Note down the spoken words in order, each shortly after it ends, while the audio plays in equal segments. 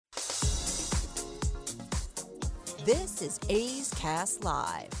This is A's Cast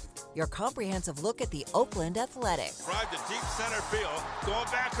Live, your comprehensive look at the Oakland Athletics. Drive to deep center field, going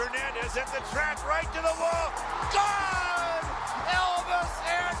back Hernandez at the track, right to the wall. Gone! Elvis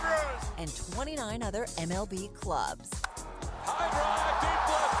Andrus! And 29 other MLB clubs. High drive, deep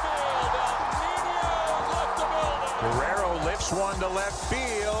left field. Nino left the building. Guerrero lifts one to left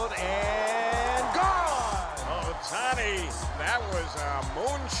field and gone! Ohtani, that was a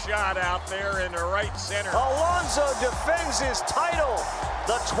moonshot out there in the right center. Alonso defends his title,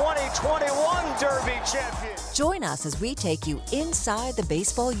 the 2021 Derby champion. Join us as we take you inside the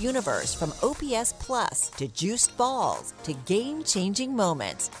baseball universe, from OPS Plus to juiced balls to game-changing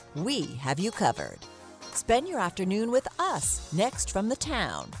moments. We have you covered. Spend your afternoon with us, next from the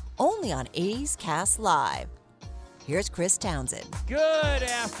town, only on A's Cast Live. Here's Chris Townsend. Good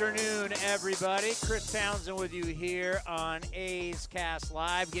afternoon, everybody. Chris Townsend with you here on A's Cast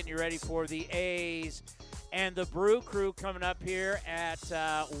Live, getting you ready for the A's and the Brew Crew coming up here at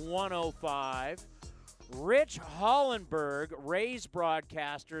 1:05. Rich Hollenberg, Rays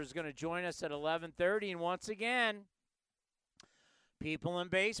broadcaster, is going to join us at 11:30. And once again, people in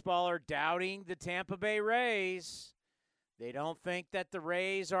baseball are doubting the Tampa Bay Rays. They don't think that the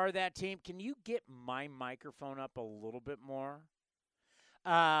Rays are that team. Can you get my microphone up a little bit more?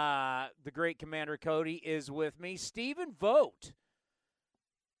 The great Commander Cody is with me. Stephen Vogt.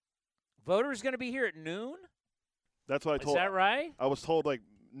 Voter's going to be here at noon? That's what I told. Is that right? I was told like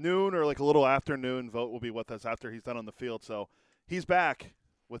noon or like a little afternoon. Vogt will be with us after he's done on the field. So he's back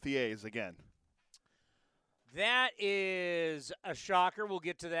with the A's again. That is a shocker. We'll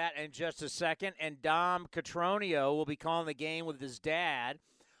get to that in just a second. And Dom Cotroneo will be calling the game with his dad.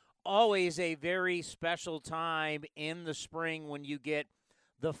 Always a very special time in the spring when you get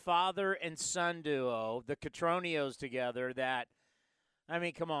the father and son duo, the Cotroneos together. That, I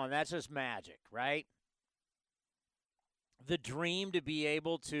mean, come on, that's just magic, right? The dream to be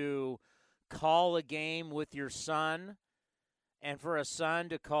able to call a game with your son, and for a son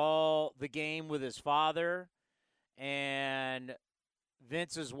to call the game with his father. And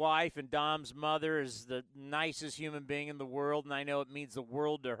Vince's wife and Dom's mother is the nicest human being in the world, and I know it means the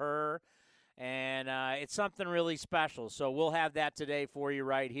world to her. And it's something really special. So we'll have that today for you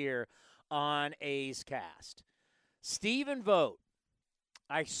right here on A's Cast. Stephen Vogt.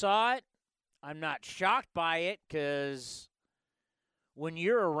 I saw it. I'm not shocked by it because when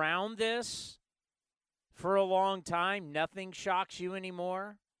you're around this for a long time, nothing shocks you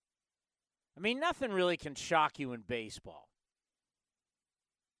anymore. I mean, nothing really can shock you in baseball.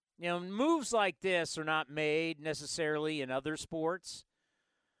 You know, moves like this are not made necessarily in other sports.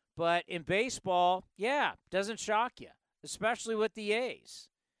 But in baseball, yeah, doesn't shock you, especially with the A's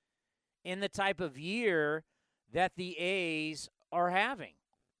in the type of year that the A's are having,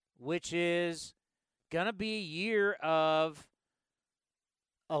 which is going to be a year of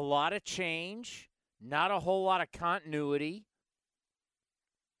a lot of change, not a whole lot of continuity.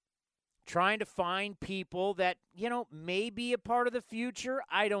 Trying to find people that, you know, may be a part of the future.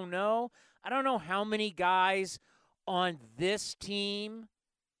 I don't know. I don't know how many guys on this team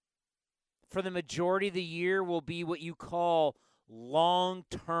for the majority of the year will be what you call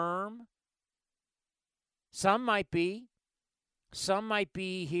long-term. Some might be. Some might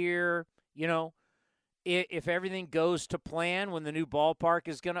be here, you know, if everything goes to plan when the new ballpark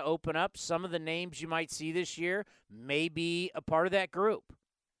is going to open up. Some of the names you might see this year may be a part of that group.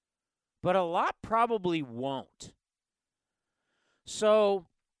 But a lot probably won't. So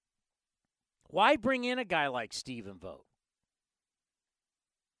why bring in a guy like Stephen Vogt?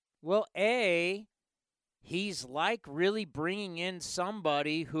 Well, A, he's like really bringing in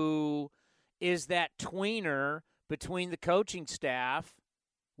somebody who is that tweener between the coaching staff,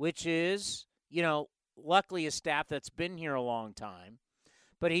 which is, you know, luckily a staff that's been here a long time.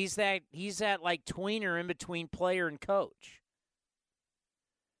 But he's that like tweener in between player and coach.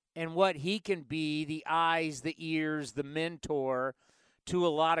 And what he can be, the eyes, the ears, the mentor to a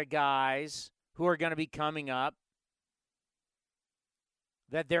lot of guys who are going to be coming up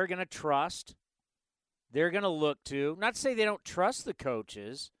that they're going to trust, they're going to look to. Not to say they don't trust the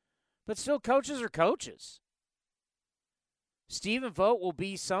coaches, but still coaches are coaches. Stephen Vogt will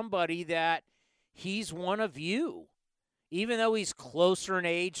be somebody that he's one of you. Even though he's closer in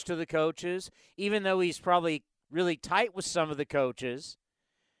age to the coaches, even though he's probably really tight with some of the coaches,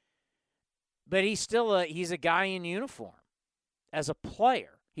 but he's still he's a guy in uniform as a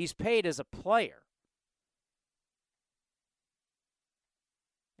player. He's paid as a player.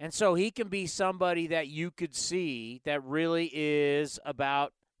 And so he can be somebody that you could see that really is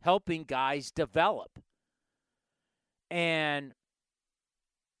about helping guys develop. And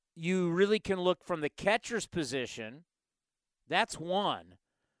you really can look from the catcher's position. That's one.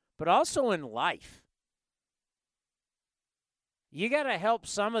 But also in life. You got to help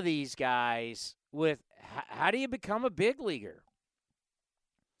some of these guys with how do you become a big leaguer?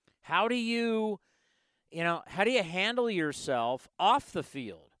 How do you handle yourself off the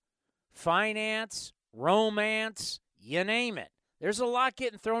field? Finance, romance, you name it. There's a lot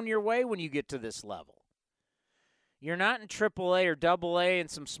getting thrown your way when you get to this level. You're not in AAA or AA in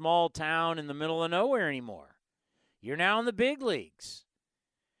some small town in the middle of nowhere anymore. You're now in the big leagues.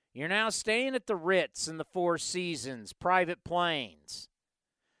 You're now staying at the Ritz and the Four Seasons, private planes.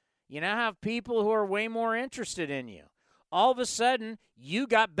 You now have people who are way more interested in you. All of a sudden, you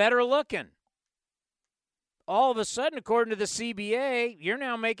got better looking. All of a sudden, according to the CBA, you're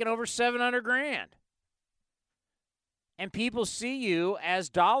now making over $700,000. And people see you as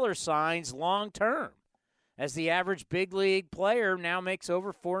dollar signs long term, as the average big league player now makes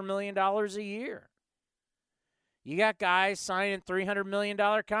over $4 million a year. You got guys signing $300 million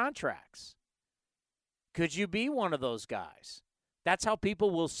contracts. Could you be one of those guys? That's how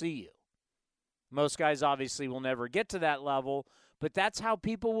people will see you. Most guys obviously will never get to that level, but that's how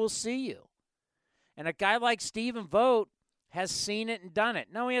people will see you. And a guy like Stephen Vogt has seen it and done it.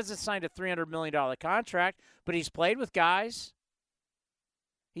 No, he hasn't signed a $300 million contract, but he's played with guys.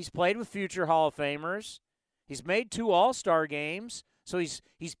 He's played with future Hall of Famers. He's made 2 All-Star games. So he's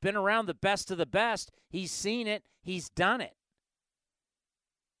been around the best of the best. He's seen it. He's done it.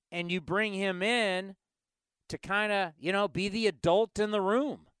 And you bring him in to kind of, be the adult in the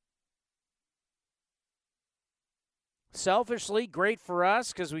room. Selfishly, great for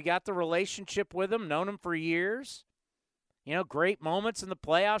us because we got the relationship with him, known him for years. Great moments in the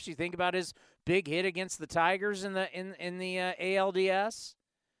playoffs. You think about his big hit against the Tigers in the ALDS.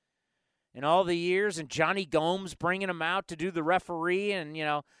 In all the years, and Johnny Gomes bringing him out to do the referee, and,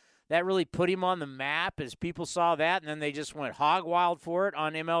 that really put him on the map as people saw that, and then they just went hog wild for it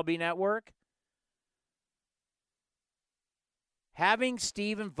on MLB Network. Having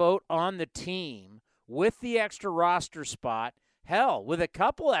Stephen Vogt on the team with the extra roster spot, hell, with a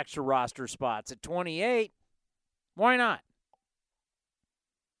couple extra roster spots at 28, why not?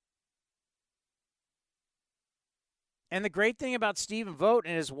 And the great thing about Stephen Vogt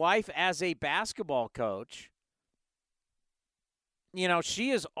and his wife as a basketball coach, she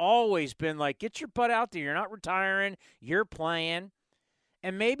has always been like, get your butt out there. You're not retiring. You're playing.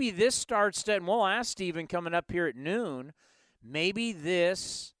 And maybe this starts to, and we'll ask Stephen coming up here at noon, maybe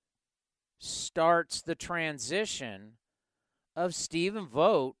this starts the transition of Stephen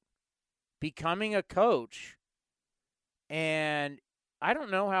Vogt becoming a coach. And I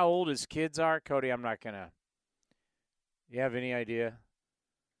don't know how old his kids are. Cody, I'm not going to. You have any idea?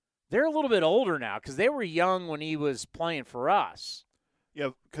 They're a little bit older now because they were young when he was playing for us. Yeah,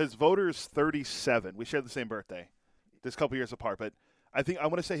 because Voter's 37. We share the same birthday. Just a couple years apart. But I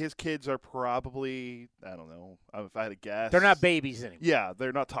want to say his kids are probably, I don't know, if I had to guess. They're not babies anymore. Yeah,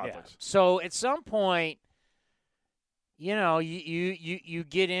 they're not toddlers. Yeah. So at some point, you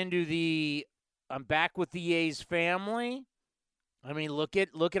get into the I'm back with the A's family. I mean, look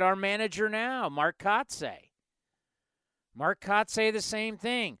at our manager now, Mark Kotsay. Mark Kotsay, the same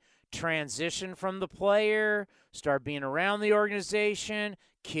thing. Transition from the player, start being around the organization,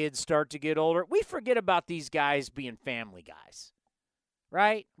 kids start to get older. We forget about these guys being family guys,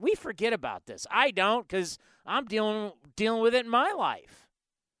 right? We forget about this. I don't because I'm dealing with it in my life.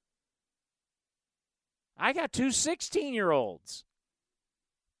 I got 2 16-year-olds.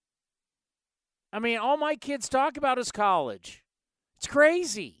 I mean, all my kids talk about is college. It's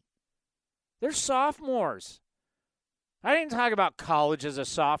crazy. They're sophomores. I didn't talk about college as a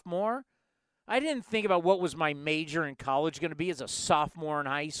sophomore. I didn't think about what was my major in college going to be as a sophomore in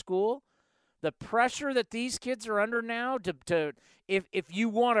high school. The pressure that these kids are under now to if you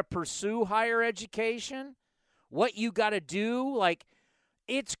want to pursue higher education, what you got to do, like,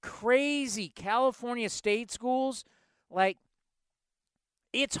 it's crazy. California state schools, like,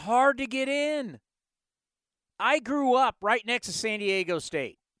 it's hard to get in. I grew up right next to San Diego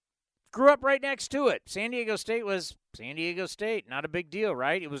State. Grew up right next to it. San Diego State was San Diego State. Not a big deal,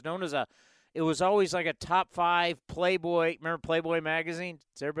 right? It was known as it was always like a top 5 Playboy. Remember Playboy magazine?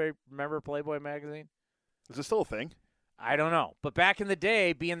 Does everybody remember Playboy magazine? Is it still a thing? I don't know. But back in the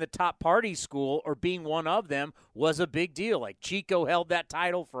day, being the top party school or being one of them was a big deal. Like Chico held that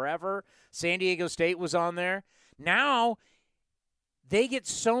title forever. San Diego State was on there. Now, they get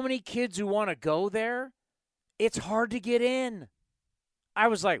so many kids who want to go there, it's hard to get in. I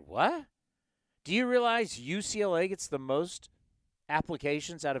was like, what? Do you realize UCLA gets the most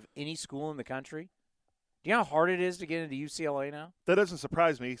applications out of any school in the country? Do you know how hard it is to get into UCLA now? That doesn't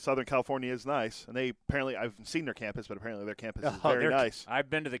surprise me. Southern California is nice, and they apparently, I've seen their campus, but apparently their campus is very nice. I've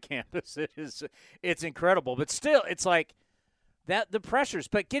been to the campus. It's incredible, but still, it's like that the pressures.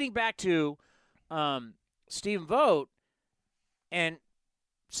 But getting back to Stephen Vogt and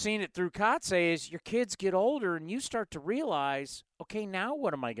seeing it through Kotze is your kids get older and you start to realize, okay, now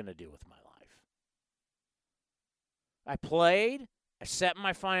what am I going to do with my life? I played. I set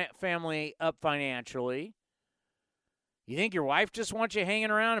my family up financially. You think your wife just wants you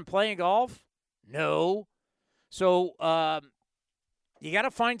hanging around and playing golf? No. So you got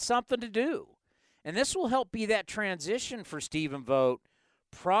to find something to do. And this will help be that transition for Stephen Vogt,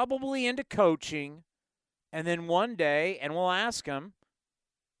 probably into coaching. And then one day, and we'll ask him,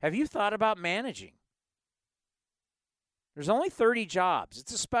 have you thought about managing? There's only 30 jobs.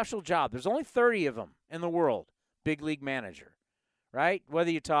 It's a special job. There's only 30 of them in the world, big league manager, right?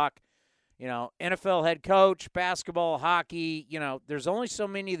 Whether you talk, NFL head coach, basketball, hockey, there's only so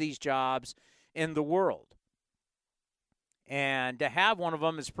many of these jobs in the world. And to have one of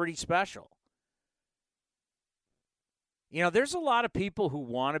them is pretty special. There's a lot of people who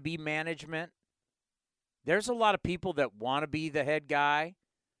want to be management. There's a lot of people that want to be the head guy,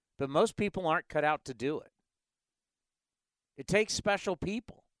 but most people aren't cut out to do it. It takes special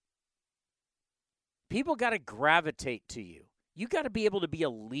people. People got to gravitate to you. You got to be able to be a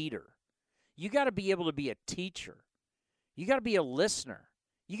leader. You got to be able to be a teacher. You got to be a listener.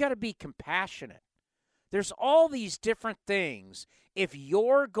 You got to be compassionate. There's all these different things. If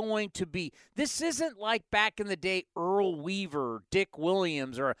you're going to be, this isn't like back in the day, Earl Weaver, Dick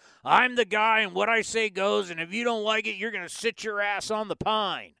Williams, or I'm the guy and what I say goes, and if you don't like it, you're going to sit your ass on the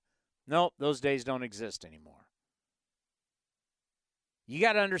pine. Nope, those days don't exist anymore. You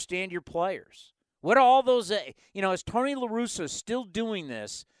got to understand your players. What are all those, is Tony La Russa still doing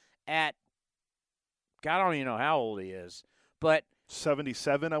this at, God, I don't even know how old he is, but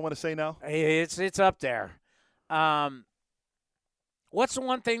 77, I want to say now. It's up there. What's the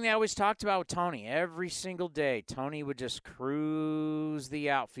one thing they always talked about with Tony? Every single day, Tony would just cruise the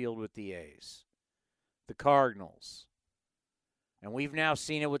outfield with the A's, the Cardinals, and we've now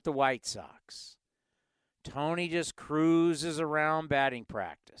seen it with the White Sox. Tony just cruises around batting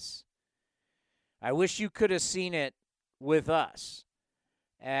practice. I wish you could have seen it with us,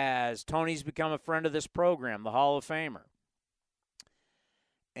 as Tony's become a friend of this program, the Hall of Famer.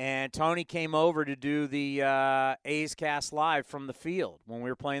 And Tony came over to do the A's Cast Live from the field when we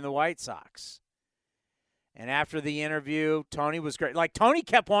were playing the White Sox. And after the interview, Tony was great. Like, Tony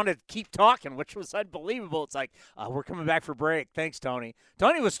kept wanting to keep talking, which was unbelievable. It's like, we're coming back for break. Thanks, Tony.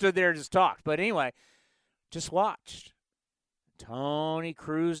 Tony was stood there and just talked. But anyway, just watched. Tony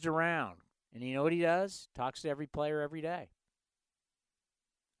cruised around. And you know what he does? Talks to every player every day.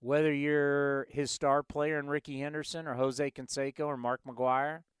 Whether you're his star player in Ricky Henderson or Jose Canseco or Mark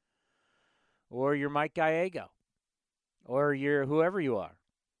McGuire, or you're Mike Gallego, or you're whoever you are,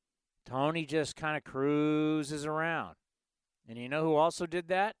 Tony just kind of cruises around. And you know who also did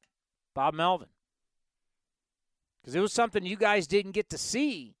that? Bob Melvin. Because it was something you guys didn't get to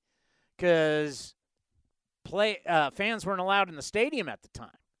see because fans weren't allowed in the stadium at the time.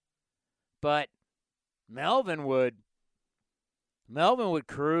 But Melvin would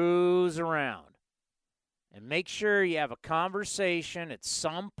cruise around and make sure you have a conversation at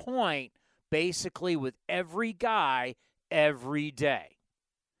some point, basically with every guy every day.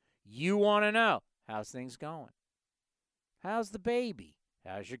 You want to know, how's things going? How's the baby?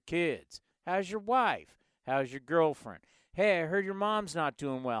 How's your kids? How's your wife? How's your girlfriend? Hey, I heard your mom's not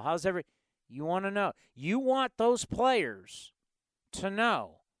doing well. You want to know. You want those players to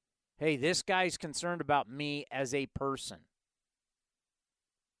know, hey, this guy's concerned about me as a person.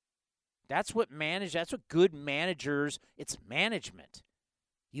 That's what good managers, it's management.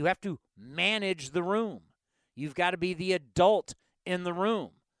 You have to manage the room. You've got to be the adult in the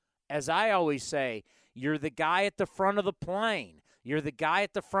room. As I always say, you're the guy at the front of the plane. You're the guy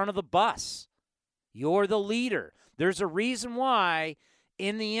at the front of the bus. You're the leader. There's a reason why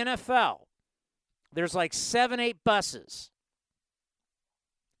in the NFL, there's like 7, 8 buses.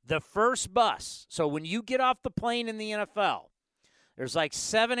 The first bus, so when you get off the plane in the NFL, there's like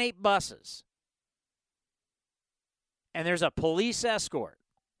 7, 8 buses. And there's a police escort.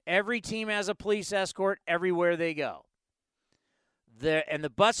 Every team has a police escort everywhere they go. And the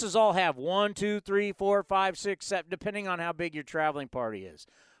buses all have 1, 2, 3, 4, 5, 6, 7, depending on how big your traveling party is.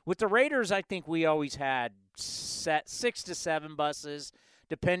 With the Raiders, I think we always had 6 to 7 buses,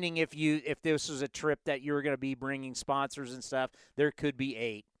 depending if this was a trip that you were going to be bringing sponsors and stuff. There could be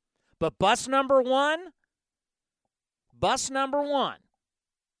 8. But bus number one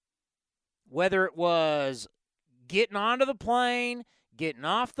whether it was getting onto the plane, getting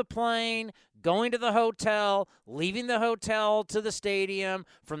off the plane, going to the hotel, leaving the hotel to the stadium,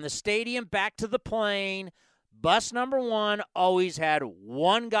 from the stadium back to the plane, bus number 1 always had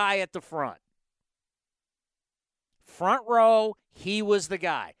one guy at the front. Front row, he was the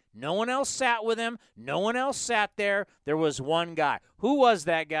guy. No one else sat with him. No one else sat there. There was one guy. Who was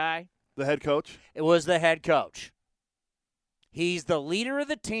that guy? The head coach? It was the head coach. He's the leader of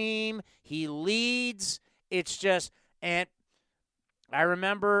the team. He leads. It's just, and I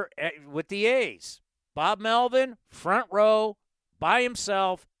remember with the A's, Bob Melvin, front row, by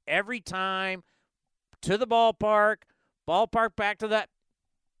himself, every time, to the ballpark back to that.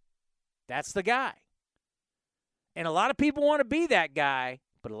 That's the guy. And a lot of people want to be that guy,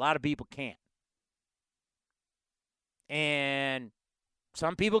 but a lot of people can't. And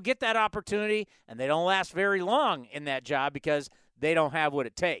some people get that opportunity, and they don't last very long in that job because they don't have what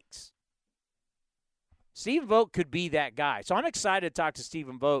it takes. Stephen Vogt could be that guy. So I'm excited to talk to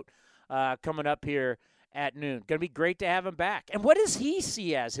Stephen Vogt coming up here at noon. Going to be great to have him back. And what does he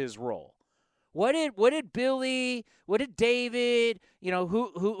see as his role? What did Billy, what did David,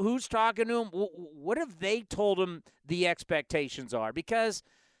 who's talking to him? What have they told him the expectations are? Because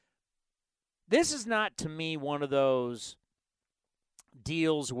this is not, to me, one of those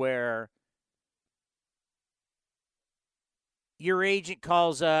deals where your agent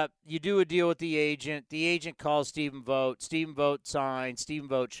calls up, you do a deal with the agent calls Stephen Vogt signs, Stephen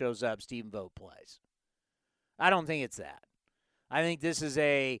Vogt shows up, Stephen Vogt plays. I don't think it's that. I think this is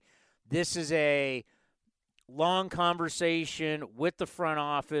a long conversation with the front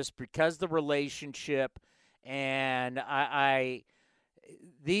office because the relationship, and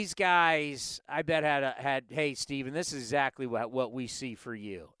these guys, I bet had hey, Stephen, this is exactly what we see for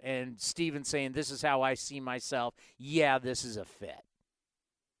you. And Stephen saying, this is how I see myself. Yeah, this is a fit.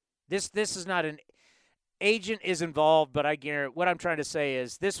 This is not an agent is involved, but I guarantee what I'm trying to say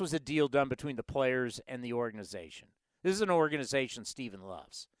is this was a deal done between the players and the organization. This is an organization Stephen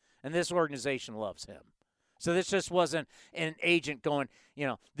loves, and this organization loves him. So this just wasn't an agent going,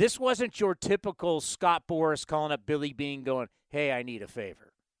 this wasn't your typical Scott Boras calling up Billy Beane going, hey, I need a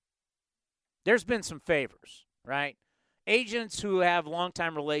favor. There's been some favors, right? Agents who have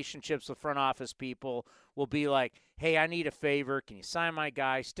long-time relationships with front office people will be like, hey, I need a favor. Can you sign my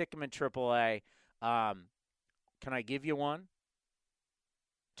guy? Stick him in AAA. Can I give you one?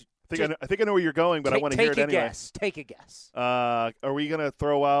 I think I know where you're going, but I want to hear it anyway. Take a guess. Are we going to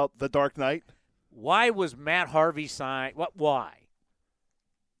throw out The Dark Knight? Why was Matt Harvey signed? Why?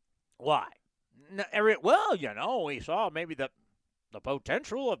 No, we saw maybe the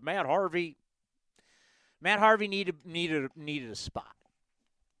potential of Matt Harvey. Matt Harvey needed a spot,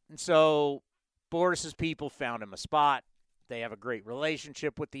 and so Boris's people found him a spot. They have a great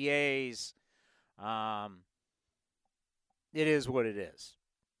relationship with the A's. It is what it is.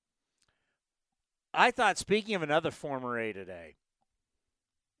 I thought, speaking of another former A today,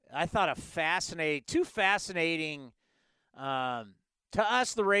 I thought two fascinating. To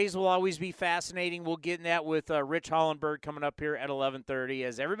us, the Rays will always be fascinating. We'll get in that with Rich Hollenberg coming up here at 11:30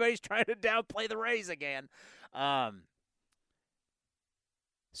 as everybody's trying to downplay the Rays again.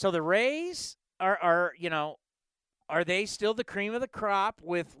 So the Rays are they still the cream of the crop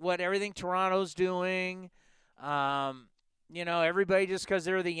with everything Toronto's doing? Everybody just because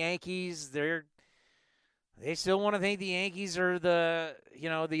they're the Yankees, they still want to think the Yankees are the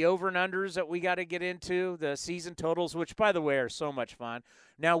over and unders that we got to get into, the season totals, which, by the way, are so much fun.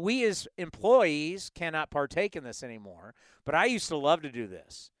 Now, we as employees cannot partake in this anymore, but I used to love to do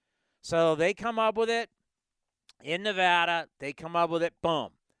this. So they come up with it in Nevada. They come up with it, boom,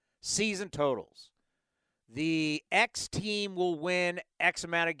 season totals. The X team will win X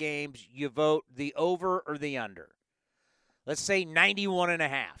amount of games. You vote the over or the under. Let's say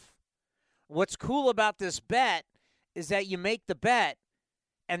 91.5. What's cool about this bet is that you make the bet,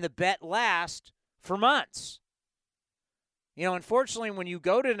 and the bet lasts for months. Unfortunately, when you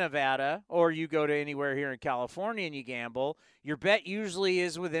go to Nevada or you go to anywhere here in California and you gamble, your bet usually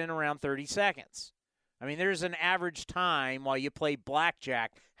is within around 30 seconds. I mean, there's an average time while you play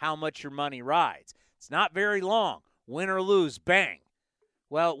blackjack how much your money rides. It's not very long. Win or lose, bang.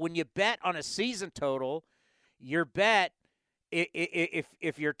 Well, when you bet on a season total, your bet,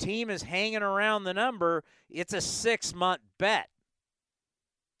 if your team is hanging around the number, it's a 6-month bet.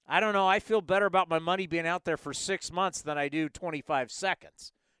 I don't know. I feel better about my money being out there for 6 months than I do 25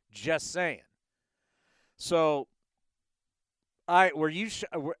 seconds. Just saying. So, I was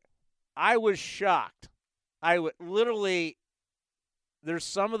shocked. There's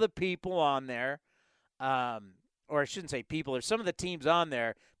some of the people on there, or I shouldn't say people, there's some of the teams on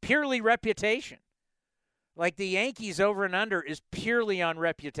there, purely reputation. Like the Yankees over and under is purely on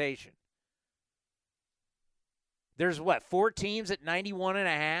reputation. There's, 4 teams at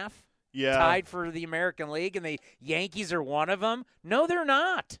 91.5? Yeah. Tied for the American League, and the Yankees are one of them? No, they're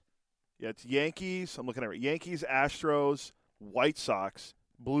not. Yeah, it's Yankees. I'm looking at it. Yankees, Astros, White Sox,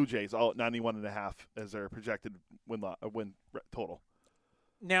 Blue Jays, all at 91.5 as their projected win total.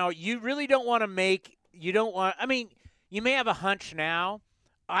 Now, you really don't want to make – you may have a hunch now.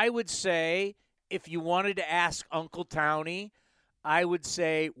 I would say if you wanted to ask Uncle Townie, I would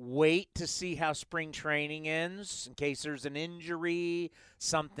say wait to see how spring training ends in case there's an injury,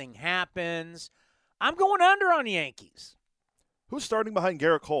 something happens. I'm going under on Yankees. Who's starting behind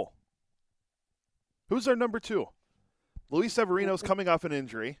Garrett Cole? Who's their number 2? Luis Severino's coming off an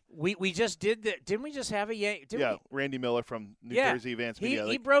injury. We just did that. Didn't we just have a Yankee? Randy Miller from New Jersey, Vance Media.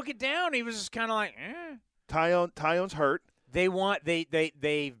 He broke it down. He was just kind of like, eh. Tyone's hurt. They've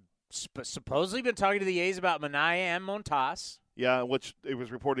supposedly been talking to the A's about Minaya and Montas. Yeah, which it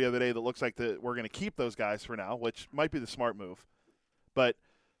was reported the other day that looks like we're going to keep those guys for now, which might be the smart move. But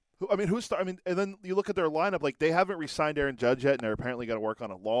and then you look at their lineup, like they haven't re-signed Aaron Judge yet, and they're apparently going to work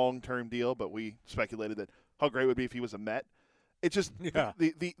on a long-term deal. But we speculated that how great it would be if he was a Met. It's just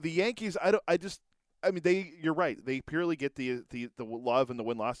the Yankees. You're right. They purely get the love and the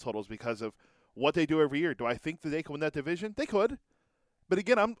win-loss totals because of what they do every year. Do I think that they can win that division? They could, but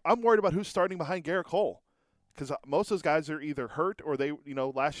again, I'm worried about who's starting behind Garrett Cole. Because most of those guys are either hurt or they,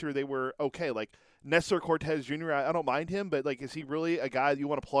 last year they were okay. Like Nestor Cortez Jr., I don't mind him, but like, is he really a guy that you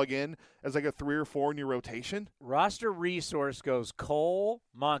want to plug in as like a 3 or 4 in your rotation? Roster resource goes Cole,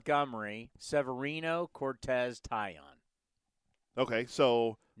 Montgomery, Severino, Cortez, Tyon. Okay,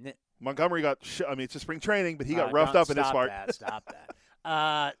 so Montgomery got. It's a spring training, but he got roughed up in this part. Stop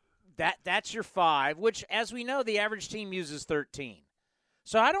that. That's your 5. Which, as we know, the average team uses 13.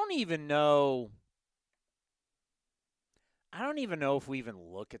 So I don't even know if we even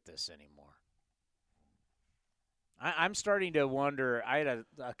look at this anymore. I'm starting to wonder. I had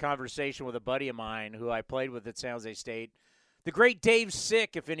a conversation with a buddy of mine who I played with at San Jose State. The great Dave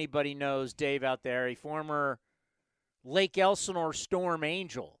Sick, if anybody knows Dave out there, a former Lake Elsinore Storm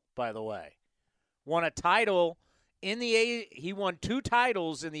Angel, by the way. Won a title in the he won 2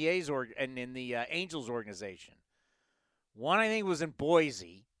 titles in the A's and in the Angels organization. One, I think, was in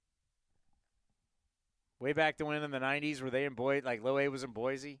Boise. Way back to when in the 90s, were they in Boise? Like Low A was in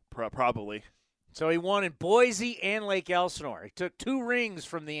Boise? Probably. So he won in Boise and Lake Elsinore. He took 2 rings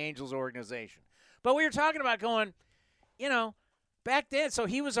from the Angels organization. But we were talking about going, back then, so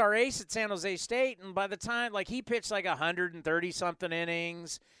he was our ace at San Jose State, and by the time, he pitched 130-something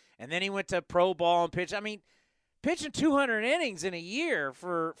innings, and then he went to pro ball and pitched. Pitching 200 innings in a year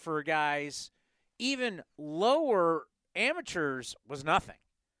for guys, even lower amateurs, was nothing.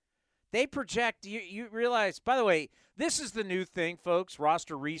 They project, you realize, by the way, this is the new thing, folks.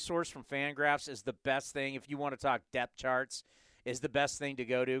 Roster resource from Fangraphs is the best thing. If you want to talk depth charts, is the best thing to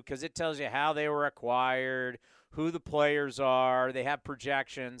go to because it tells you how they were acquired, who the players are. They have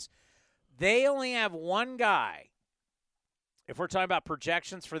projections. They only have one guy, if we're talking about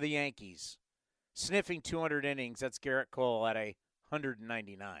projections for the Yankees, sniffing 200 innings. That's Garrett Cole at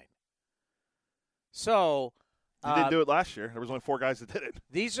 199. So He didn't do it last year. There was only 4 guys that did it.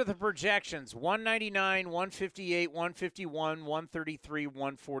 These are the projections: 199, 158, 151, 133,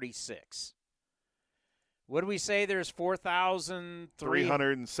 146. What do we say? There's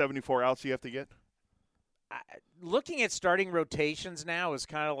 4,374 outs you have to get. Looking at starting rotations now is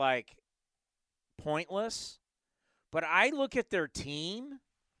kind of pointless. But I look at their team,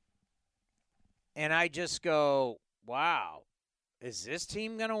 and I just go, wow. Is this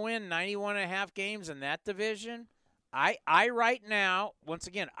team going to win 91.5 games in that division? I right now, once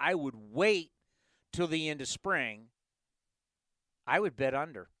again, I would wait till the end of spring. I would bet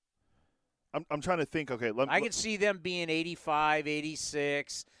under. I'm trying to think. Okay, I could see them being 85,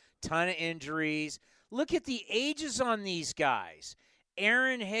 86, ton of injuries. Look at the ages on these guys.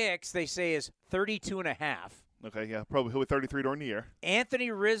 Aaron Hicks, they say, is 32.5. Okay, yeah, probably with 33 during the year. Anthony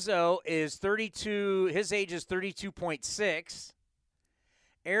Rizzo is 32. His age is 32.6.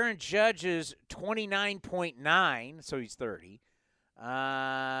 Aaron Judge is 29.9, so he's 30.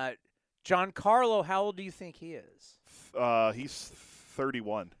 Giancarlo, how old do you think he is? He's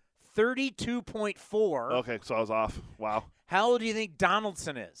 31. 32.4. Okay, so I was off. Wow. How old do you think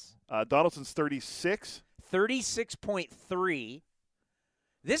Donaldson is? Donaldson's 36. 36.3.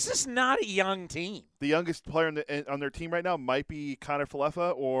 This is not a young team. The youngest player on their team right now might be Connor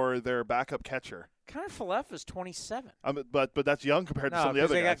Falefa or their backup catcher. Connor Falefa's 27. But that's young compared to some of the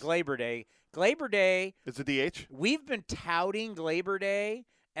other guys. guys. They got Glaber Day. Glaber Day is a DH. We've been touting Glaber Day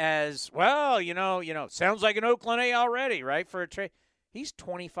as, well, sounds like an Oakland A already, right, for a trade. He's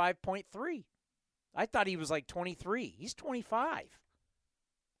 25.3. I thought he was like 23. He's 25.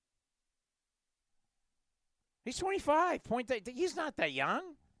 He's 25. He's not that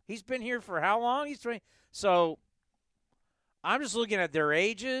young. He's been here for how long? He's 20. So I'm just looking at their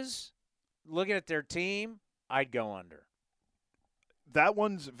ages, looking at their team. I'd go under. That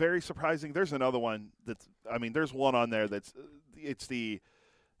one's very surprising. There's another one there's one on there it's the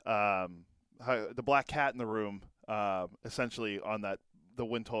black cat in the room, essentially on the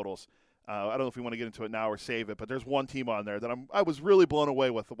win totals. I don't know if we want to get into it now or save it, but there's one team on there that I was really blown away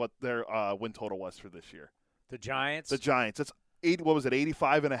with what their win total was for this year. The Giants. The Giants. It's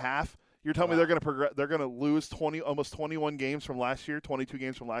 85.5. You're telling me they're going to they're going to lose almost 21 games from last year, 22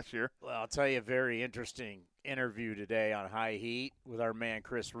 games from last year? Well, I'll tell you a very interesting interview today on High Heat with our man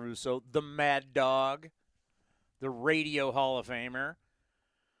Chris Russo, the Mad Dog, the Radio Hall of Famer.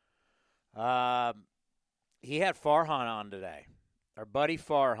 He had Farhan on today, our buddy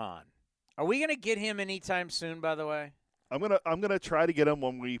Farhan. Are we going to get him anytime soon, by the way? I'm gonna try to get him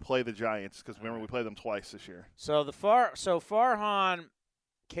when we play the Giants, because remember we play them twice this year. So Farhan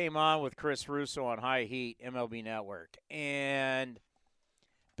came on with Chris Russo on High Heat MLB Network, and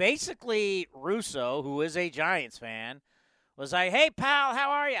basically Russo, who is a Giants fan, was like, "Hey pal,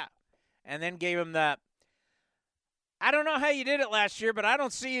 how are you?" And then gave him the, "I don't know how you did it last year, but I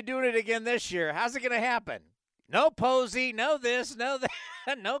don't see you doing it again this year. How's it gonna happen? No Posey, no this, no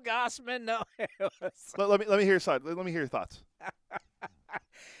that, no Gossman, no." Let me hear your side. Let me hear your thoughts.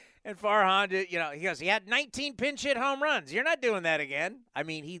 And Farhan did, he goes, he had 19 pinch hit home runs. You're not doing that again. I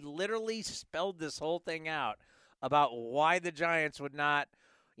mean, he literally spelled this whole thing out about why the Giants would not,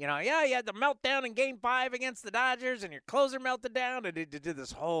 you had the meltdown in Game 5 against the Dodgers, and your closer melted down, and it did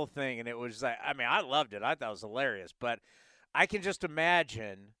this whole thing, and it was like, I loved it. I thought it was hilarious, but I can just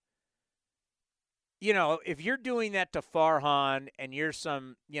imagine, if you're doing that to Farhan and you're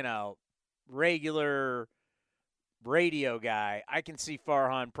some, regular radio guy, I can see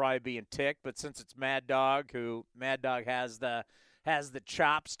Farhan probably being ticked, but since it's Mad Dog, who Mad Dog has the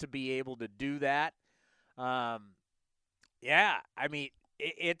chops to be able to do that,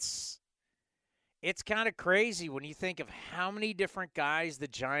 it's kind of crazy when you think of how many different guys the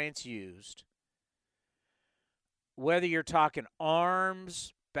Giants used, whether you're talking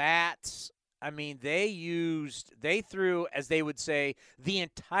arms, bats. They threw, as they would say, the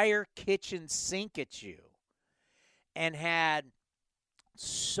entire kitchen sink at you and had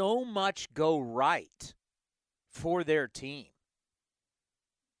so much go right for their team.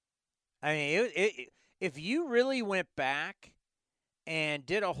 If you really went back and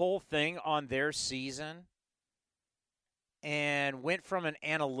did a whole thing on their season and went from an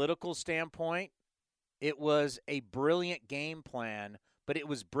analytical standpoint, it was a brilliant game plan, but it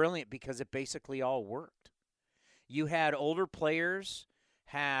was brilliant because it basically all worked. You had older players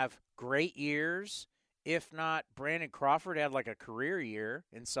have great years. If not, Brandon Crawford had like a career year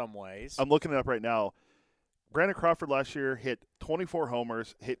in some ways. I'm looking it up right now. Brandon Crawford last year hit 24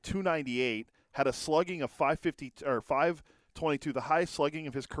 homers, hit 298, had a slugging of 550 or 522. The highest slugging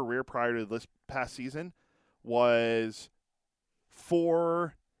of his career prior to this past season was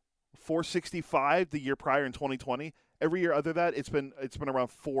 465 the year prior in 2020. Every year other than that, it's been around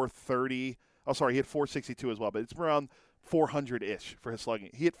 430. Oh, sorry, he hit 462 as well, but it's been around 400-ish for his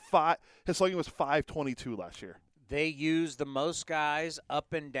slugging. His slugging was 522 last year. They used the most guys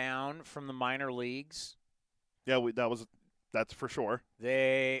up and down from the minor leagues. Yeah, that's for sure.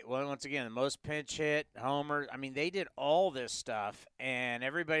 Once again, the most pinch hit, homers. They did all this stuff, and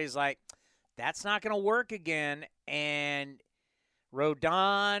everybody's like, that's not going to work again. And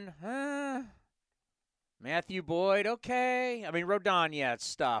Rodon, Matthew Boyd, okay. Rodon, yeah, it's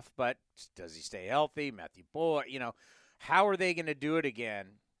stuff, but does he stay healthy? Matthew Boyd, how are they going to do it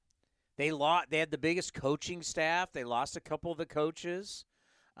again? They had the biggest coaching staff. They lost a couple of the coaches,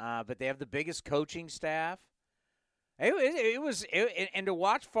 but they have the biggest coaching staff. And to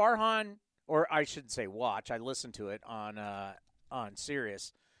watch Farhan, or I shouldn't say watch, I listened to it on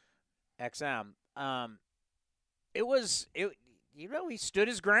Sirius XM. He stood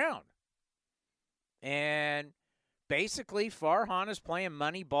his ground. And basically Farhan is playing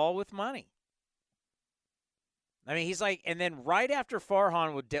money ball with money. He's like, and then right after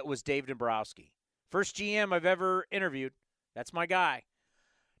Farhan was Dave Dombrowski. First GM I've ever interviewed. That's my guy.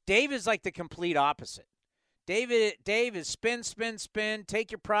 Dave is like the complete opposite. Dave is spin,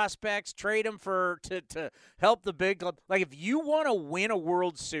 take your prospects, trade them to help the big club. Like, if you want to win a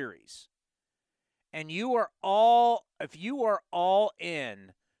World Series and if you are all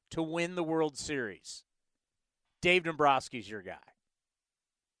in to win the World Series, Dave Dombrowski's your guy.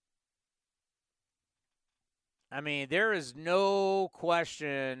 I mean, there is no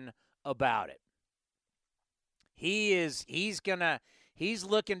question about it. He's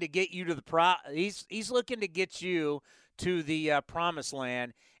looking to get you to he's looking to get you to the promised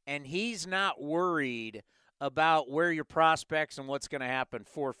land, and he's not worried about where your prospects and what's going to happen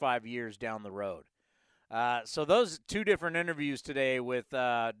 4 or 5 years down the road. So those 2 different interviews today with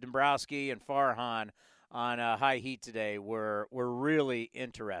Dombrowski and Farhan on High Heat today were really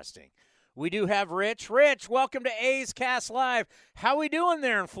interesting. We do have Rich. Rich, welcome to A's Cast Live. How we doing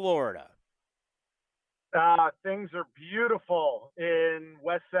there in Florida? Things are beautiful in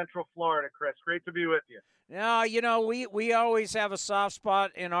West Central Florida, Chris. Great to be with you. Now, we always have a soft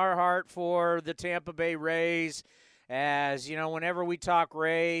spot in our heart for the Tampa Bay Rays. As, whenever we talk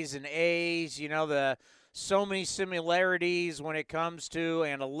Rays and A's, so many similarities when it comes to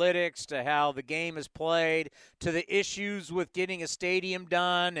analytics, to how the game is played, to the issues with getting a stadium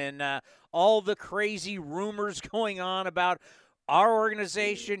done, and all the crazy rumors going on about our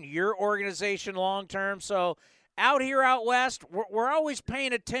organization, your organization long-term. So out here out west, we're always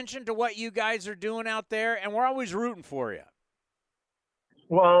paying attention to what you guys are doing out there, and we're always rooting for you.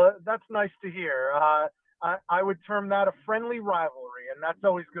 Well, that's nice to hear. I would term that a friendly rivalry, and that's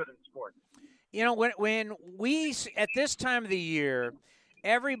always good in sports. When we, at this time of the year,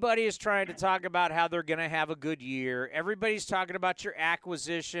 everybody is trying to talk about how they're going to have a good year. Everybody's talking about your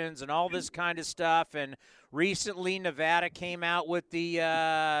acquisitions and all this kind of stuff. And recently, Nevada came out with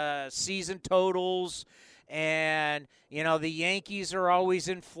the season totals. And, the Yankees are always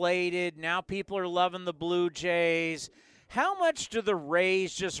inflated. Now people are loving the Blue Jays. How much do the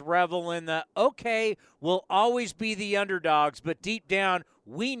Rays just revel in the, okay, we'll always be the underdogs, but deep down,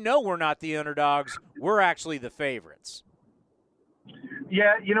 we know we're not the underdogs. We're actually the favorites.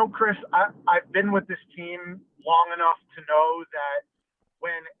 Yeah, Chris, I've been with this team long enough to know that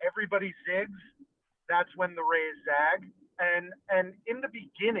when everybody zigs, that's when the Rays zag. And in the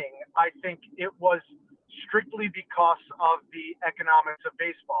beginning, I think it was strictly because of the economics of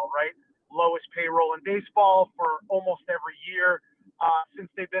baseball, right? Lowest payroll in baseball for almost every year since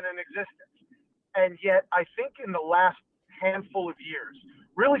they've been in existence. And yet, I think in the last handful of years,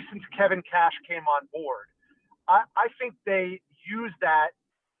 really since Kevin Cash came on board, I think they use that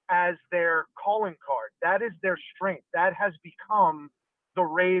as their calling card. That is their strength. That has become the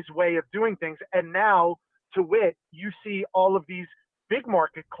Rays' way of doing things. And now, to wit, you see all of these big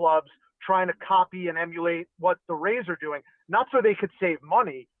market clubs trying to copy and emulate what the Rays are doing, not so they could save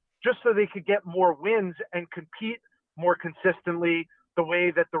money, just so they could get more wins and compete more consistently the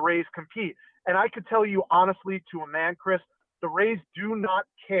way that the Rays compete. And I could tell you honestly, to a man, Chris, the Rays do not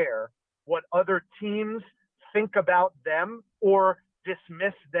care what other teams think about them or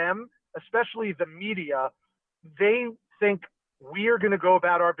dismiss them, especially the media. They think we are going to go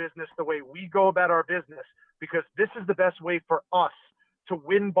about our business the way we go about our business, because this is the best way for us to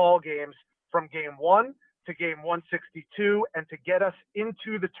win ball games from game 1 to game 162 and to get us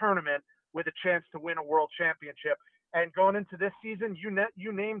into the tournament with a chance to win a world championship. And going into this season, you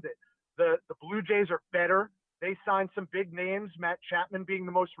named it. The Blue Jays are better. They signed some big names, Matt Chapman being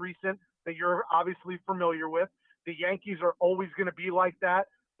the most recent that you're obviously familiar with. The Yankees are always going to be like that.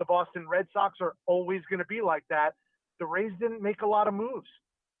 The Boston Red Sox are always going to be like that. The Rays didn't make a lot of moves.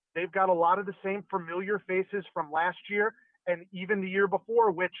 They've got a lot of the same familiar faces from last year and even the year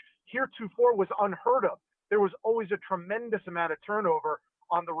before, which heretofore was unheard of. There was always a tremendous amount of turnover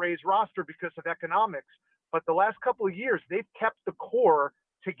on the Rays roster because of economics. But the last couple of years, they've kept the core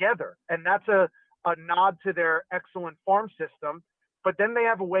together. And that's a nod to their excellent farm system. But then they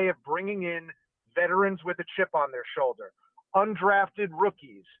have a way of bringing in veterans with a chip on their shoulder, undrafted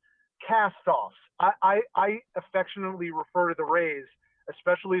rookies, cast-offs. I affectionately refer to the Rays,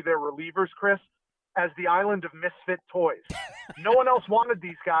 especially their relievers, Chris, as the island of misfit toys. No one else wanted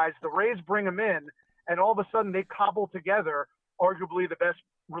these guys. The Rays bring them in, and all of a sudden they cobble together arguably the best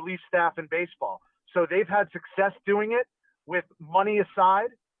relief staff in baseball. So they've had success doing it with money aside,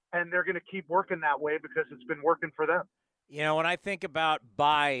 and they're going to keep working that way because it's been working for them. When I think about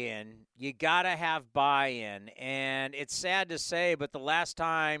buy-in, you got to have buy-in. And it's sad to say, but the last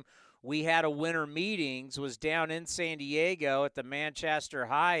time we had a winter meetings was down in San Diego at the Manchester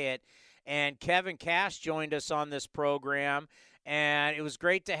Hyatt, and Kevin Cash joined us on this program, and it was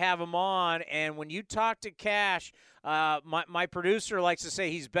great to have him on. And when you talk to Cash, my producer likes to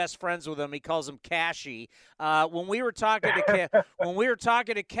say he's best friends with him. He calls him Cashy. When we were talking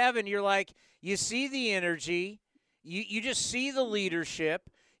to Kevin, you're like, you see the energy, you just see the leadership.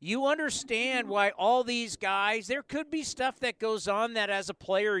 You understand why all these guys, there could be stuff that goes on that as a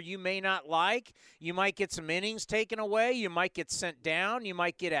player you may not like. You might get some innings taken away. You might get sent down. You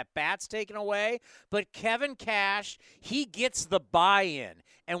might get at-bats taken away. But Kevin Cash, he gets the buy-in.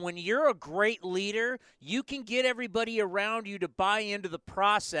 And when you're a great leader, you can get everybody around you to buy into the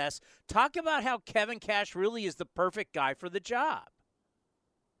process. Talk about how Kevin Cash really is the perfect guy for the job.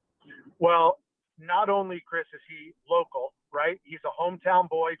 Well, not only, Chris, is he local, right? He's a hometown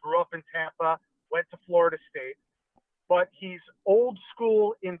boy, grew up in Tampa, went to Florida State, but he's old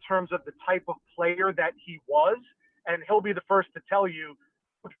school in terms of the type of player that he was, and he'll be the first to tell you,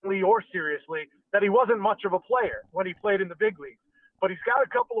 jokingly or seriously, that he wasn't much of a player when he played in the big leagues. But he's got a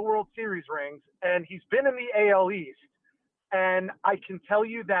couple of World Series rings, and he's been in the AL East, and I can tell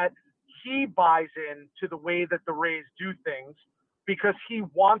you that he buys into the way that the Rays do things because he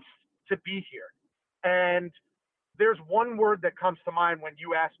wants to be here. And there's one word that comes to mind when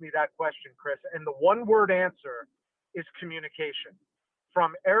you ask me that question, Chris, and the one word answer is communication.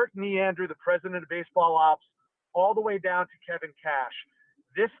 From Eric Neander, the president of baseball ops, all the way down to Kevin Cash,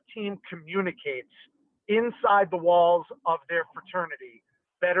 this team communicates inside the walls of their fraternity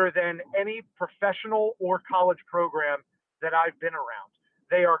better than any professional or college program that I've been around.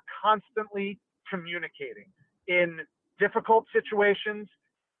 They are constantly communicating in difficult situations,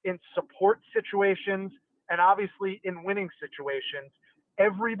 in support situations, and obviously in winning situations.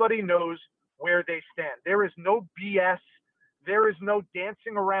 Everybody knows where they stand. There is no BS. There is no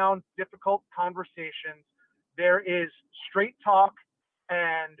dancing around difficult conversations. There is straight talk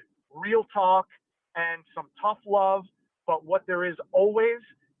and real talk and some tough love, but what there is always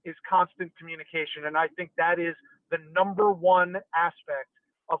is constant communication. And I think that is the number one aspect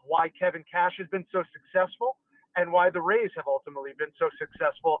of why Kevin Cash has been so successful and why the Rays have ultimately been so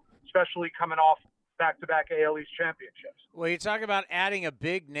successful, especially coming off back-to-back AL East championships. Well, you talk about adding a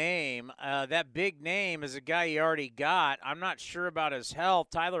big name. That big name is a guy you already got. I'm not sure about his health.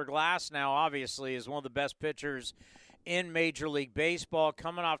 Tyler Glasnow, obviously, is one of the best pitchers in Major League Baseball,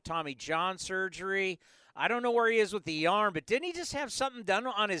 coming off Tommy John surgery. I don't know where he is with the arm, but didn't he just have something done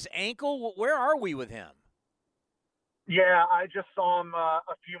on his ankle? Where are we with him? Yeah, I just saw him a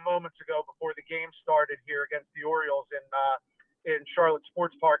few moments ago before the game started here against the Orioles in Charlotte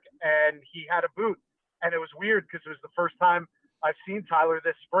Sports Park, and he had a boot. And it was weird because it was the first time I've seen Tyler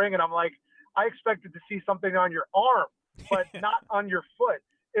this spring, and I'm like, I expected to see something on your arm, but not on your foot.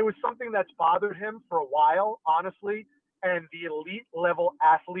 It was something that's bothered him for a while, honestly, and the elite level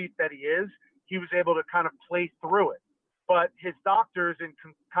athlete that he is, he was able to kind of play through it. But his doctors, in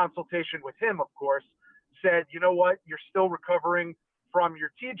consultation with him, of course, said, you know what, you're still recovering from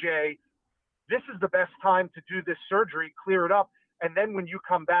your TJ. This is the best time to do this surgery, clear it up. And then when you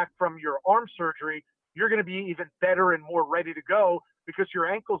come back from your arm surgery, you're going to be even better and more ready to go because your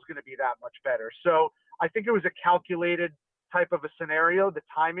ankle's going to be that much better. So I think it was a calculated type of a scenario, the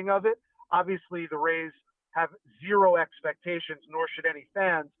timing of it. Obviously, the Rays have zero expectations, nor should any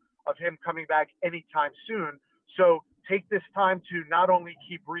fans, of him coming back anytime soon. So take this time to not only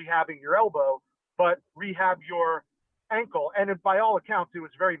keep rehabbing your elbow, but rehab your ankle. And by all accounts, it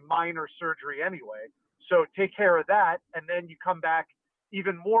was very minor surgery anyway. So take care of that, and then you come back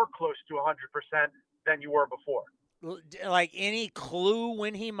even more close to 100% than you were before. Like any clue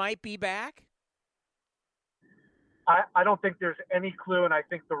when he might be back? I don't think there's any clue, and I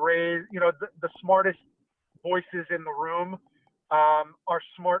think the Rays, you know, the smartest voices in the room are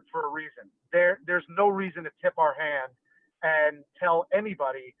smart for a reason. There's no reason to tip our hand and tell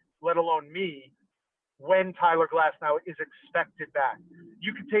anybody, let alone me, when Tyler Glasnow is expected back.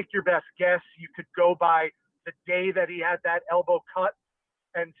 You could take your best guess. You could go by the day that he had that elbow cut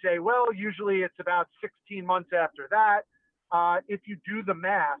and say, well, usually it's about 16 months after that. If you do the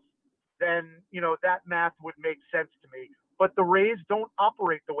math, then, you know, that math would make sense to me. But the Rays don't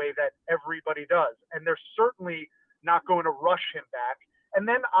operate the way that everybody does. And they're certainly not going to rush him back. And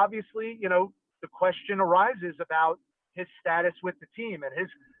then obviously, you know, the question arises about his status with the team and his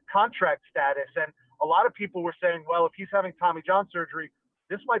contract status. And a lot of people were saying, well, if he's having Tommy John surgery,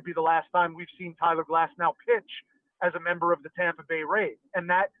 this might be the last time we've seen Tyler Glasnow pitch as a member of the Tampa Bay Rays. And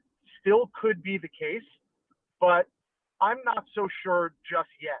that still could be the case, but I'm not so sure just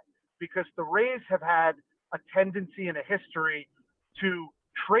yet because the Rays have had a tendency and a history to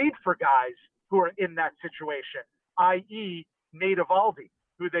trade for guys who are in that situation, i.e. Nate Eovaldi,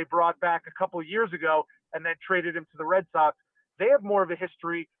 who they brought back a couple of years ago and then traded him to the Red Sox. They have more of a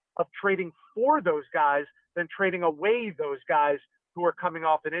history of trading for those guys than trading away those guys who are coming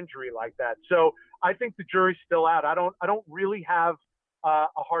off an injury like that. So I think the jury's still out. I don't really have a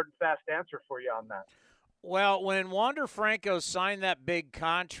hard and fast answer for you on that. Well, when Wander Franco signed that big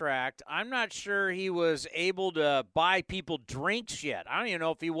contract, I'm not sure he was able to buy people drinks yet. I don't even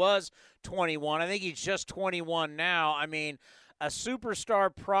know if he was 21. I think he's just 21 now. I mean, a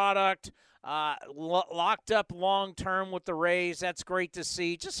superstar product, locked up long term with the Rays. That's great to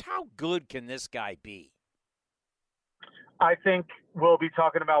see. Just how good can this guy be? I think we'll be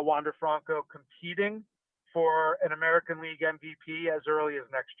talking about Wander Franco competing for an American League MVP as early as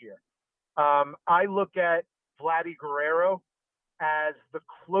next year. I look at Vladdy Guerrero as the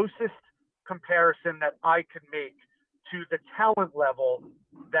closest comparison that I could make to the talent level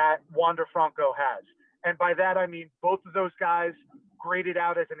that Wander Franco has. And by that, I mean both of those guys graded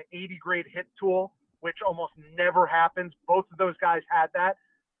out as an 80 grade hit tool, which almost never happens. Both of those guys had that.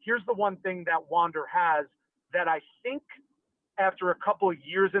 Here's the one thing that Wander has that I think after a couple of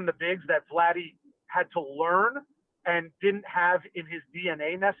years in the bigs that Vladdy had to learn and didn't have in his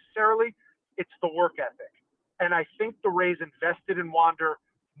DNA necessarily. It's the work ethic. And I think the Rays invested in Wander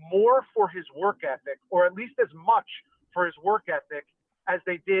more for his work ethic, or at least as much for his work ethic as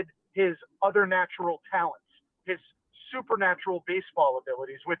they did his other natural talents, his supernatural baseball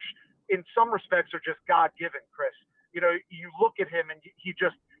abilities, which in some respects are just God-given, Chris. You know, you look at him and he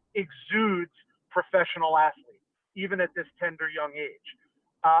just exudes professional athlete, even at this tender young age.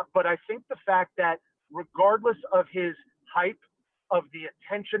 But I think the fact that regardless of his hype, of the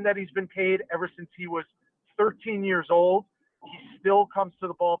attention that he's been paid ever since he was 13 years old, he still comes to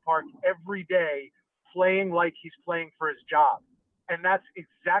the ballpark every day playing like he's playing for his job. And that's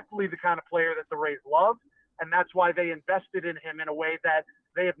exactly the kind of player that the Rays love. And that's why they invested in him in a way that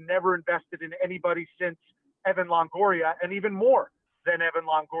they have never invested in anybody since Evan Longoria, and even more than Evan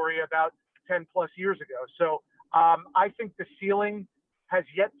Longoria about 10 plus years ago. So I think the ceiling has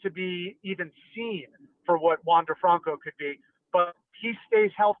yet to be even seen for what Wander Franco could be. But he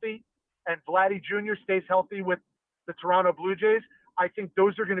stays healthy and Vladdy Jr. stays healthy with the Toronto Blue Jays. I think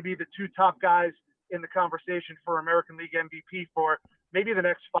those are going to be the two top guys in the conversation for American League MVP for maybe the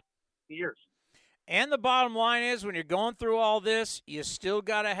next 5 years. And the bottom line is, when you're going through all this, you still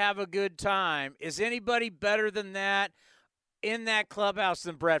got to have a good time. Is anybody better than that in that clubhouse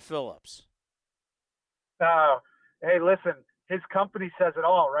than Brett Phillips? Hey, listen, his company says it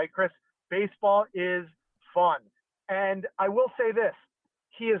all, right, Chris? Baseball is fun. And I will say this,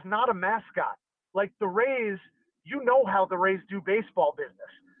 he is not a mascot. Like the Rays, you know how the Rays do baseball business.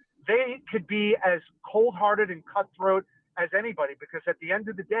 They could be as cold-hearted and cutthroat as anybody, because at the end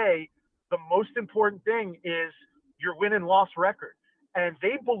of the day, the most important thing is your win and loss record. And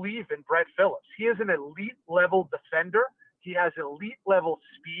they believe in Brett Phillips. He is an elite-level defender. He has elite-level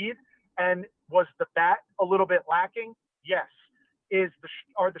speed. And was the bat a little bit lacking? Yes.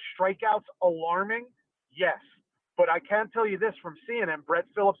 Are the strikeouts alarming? Yes. But I can tell you this from seeing him, Brett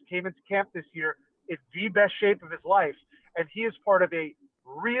Phillips came into camp this year in the best shape of his life, and he is part of a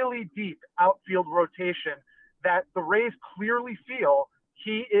really deep outfield rotation that the Rays clearly feel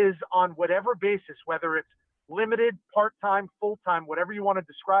he is on whatever basis, whether it's limited, part-time, full-time, whatever you want to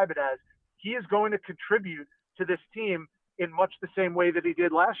describe it as, he is going to contribute to this team in much the same way that he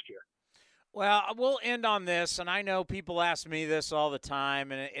did last year. Well, we'll end on this, and I know people ask me this all the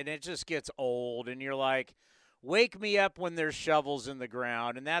time, and it just gets old, and you're like, wake me up when there's shovels in the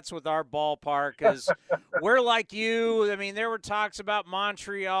ground, and that's with our ballpark, because we're like you. I mean, there were talks about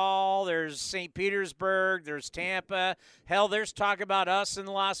Montreal, there's St. Petersburg, there's Tampa. Hell, there's talk about us in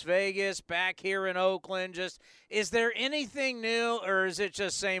Las Vegas, back here in Oakland. Just, is there anything new, or is it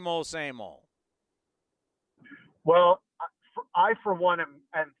just same old, same old? Well, I for one,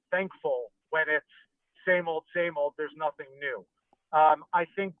 am thankful when it's same old, there's nothing new. I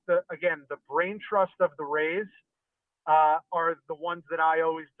think the brain trust of the Rays are the ones that I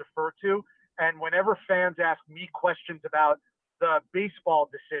always defer to. And whenever fans ask me questions about the baseball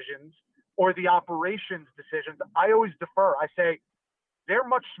decisions or the operations decisions, I always defer. I say, they're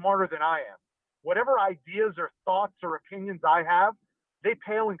much smarter than I am. Whatever ideas or thoughts or opinions I have, they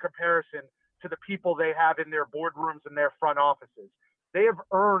pale in comparison to the people they have in their boardrooms and their front offices. They have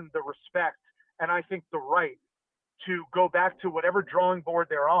earned the respect and I think the right to go back to whatever drawing board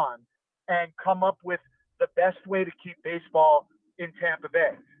they're on and come up with the best way to keep baseball in Tampa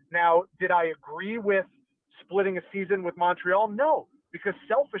Bay. Now, did I agree with splitting a season with Montreal? No, because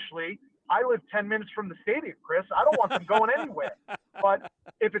selfishly, I live 10 minutes from the stadium, Chris. I don't want them going anywhere. But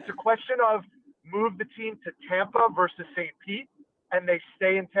if it's a question of move the team to Tampa versus St. Pete and they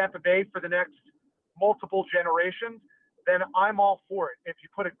stay in Tampa Bay for the next multiple generations, then I'm all for it. If you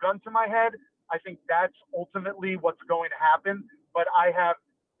put a gun to my head, I think that's ultimately what's going to happen, but I have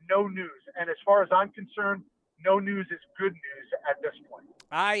no news. And as far as I'm concerned, no news is good news at this point.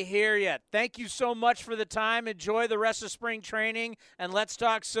 I hear you. Thank you so much for the time. Enjoy the rest of spring training, and let's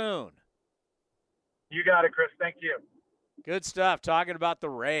talk soon. You got it, Chris. Thank you. Good stuff. Talking about the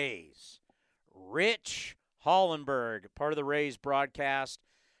Rays. Rich Hollenberg, part of the Rays broadcast.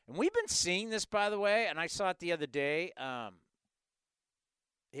 And we've been seeing this, by the way, and I saw it the other day.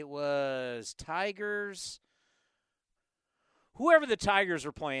 It was Tigers. Whoever the Tigers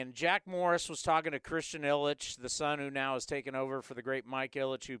were playing, Jack Morris was talking to Christian Ilitch, the son who now has taken over for the great Mike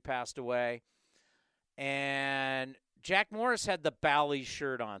Ilitch, who passed away. And Jack Morris had the Bally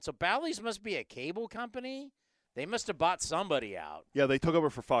shirt on. So Bally's must be a cable company. They must have bought somebody out. Yeah, they took over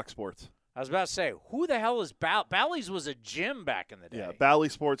for Fox Sports. I was about to say, who the hell is Bally's? Was a gym back in the day. Yeah, Bally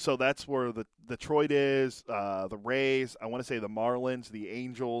Sports. So that's where the Detroit is, the Rays. I want to say the Marlins, the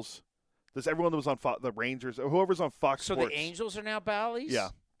Angels. There's everyone that was on the Rangers, or whoever's on Fox Sports. So the Angels are now Bally's? Yeah.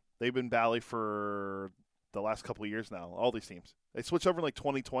 They've been Bally for the last couple of years now, all these teams. They switched over in like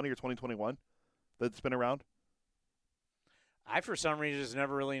 2020 or 2021 that's been around. I, for some reason, just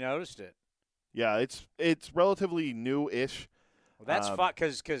never really noticed it. Yeah, it's relatively new-ish. Well, that's fun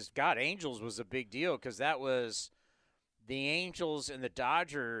because, God, Angels was a big deal because that was the Angels and the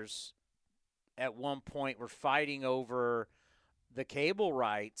Dodgers at one point were fighting over the cable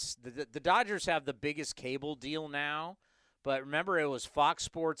rights. The Dodgers have the biggest cable deal now, but remember it was Fox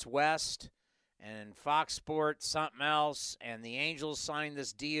Sports West and Fox Sports something else, and the Angels signed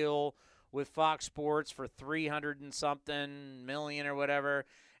this deal with Fox Sports for $300 and something million or whatever,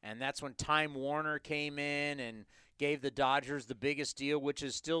 and that's when Time Warner came in and gave the Dodgers the biggest deal, which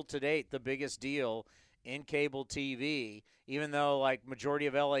is still to date the biggest deal in cable TV, even though like majority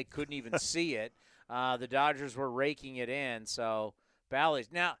of LA couldn't even see it. The Dodgers were raking it in, so Bally's.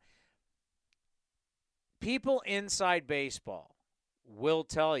 Now, people inside baseball will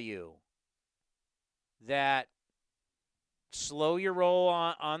tell you that slow your roll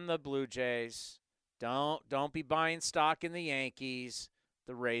on the Blue Jays. Don't be buying stock in the Yankees.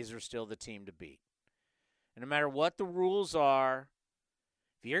 The Rays are still the team to beat. And no matter what the rules are,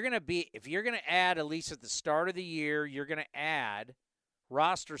 if you're going to add, at least at the start of the year, you're going to add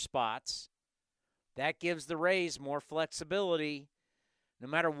roster spots. That gives the Rays more flexibility. No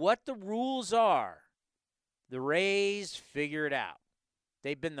matter what the rules are, the Rays figure it out.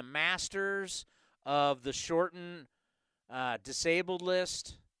 They've been the masters of the shortened disabled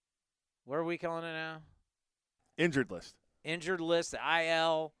list. What are we calling it now? Injured list. Injured list, the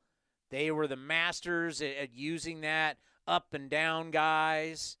IL. They were the masters at using that up and down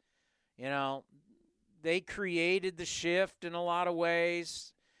guys. You know, they created the shift in a lot of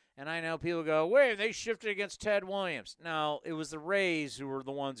ways. And I know people go, wait, they shifted against Ted Williams. No, it was the Rays who were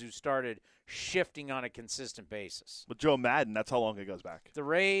the ones who started shifting on a consistent basis. With Joe Madden, that's how long it goes back. The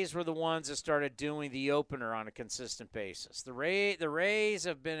Rays were the ones that started doing the opener on a consistent basis. The Rays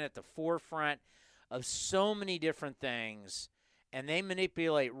have been at the forefront of so many different things, and they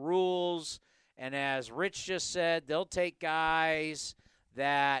manipulate rules. And as Rich just said, they'll take guys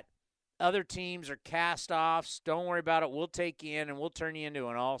that other teams are cast-offs. Don't worry about it. We'll take you in, and we'll turn you into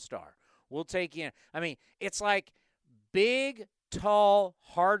an all-star. We'll take you in. I mean, it's like big, tall,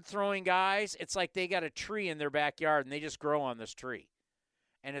 hard-throwing guys. It's like they got a tree in their backyard, and they just grow on this tree.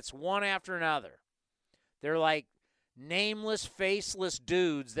 And it's one after another. They're like nameless, faceless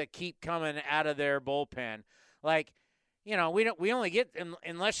dudes that keep coming out of their bullpen. Like, you know, we only get,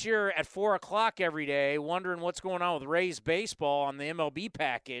 unless you're at 4 o'clock every day wondering what's going on with Rays baseball on the MLB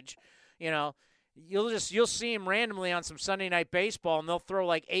package, you know, you'll see them randomly on some Sunday Night Baseball, and they'll throw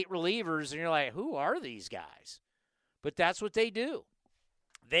like 8 relievers, and you're like, who are these guys? But that's what they do.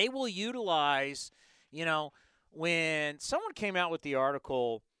 They will utilize, you know, when someone came out with the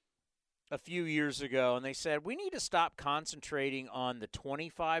article a few years ago, and they said, we need to stop concentrating on the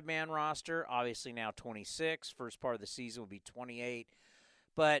 25-man roster, obviously now 26. First part of the season will be 28.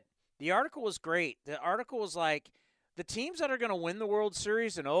 But the article was great. The article was like, the teams that are going to win the World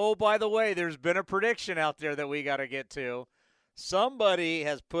Series, and oh, by the way, there's been a prediction out there that we got to get to. Somebody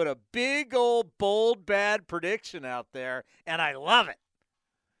has put a big old bold bad prediction out there, and I love it.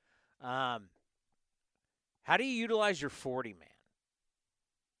 How do you utilize your 40-man?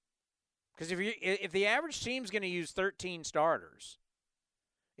 Because if the average team's going to use 13 starters,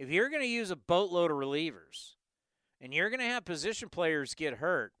 if you're going to use a boatload of relievers, and you're going to have position players get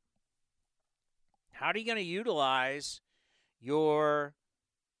hurt, how are you going to utilize your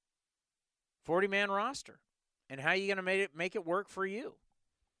 40-man roster? And how are you going to make it work for you?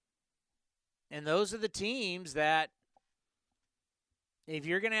 And those are the teams that, if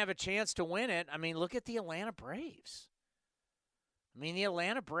you're going to have a chance to win it, I mean, look at the Atlanta Braves. I mean, the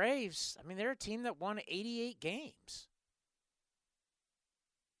Atlanta Braves, I mean, they're a team that won 88 games.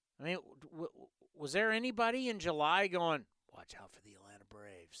 I mean, was there anybody in July going, watch out for the Atlanta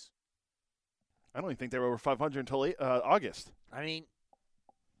Braves? I don't even think they were over 500 until August. I mean,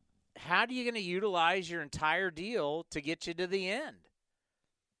 how are you going to utilize your entire deal to get you to the end?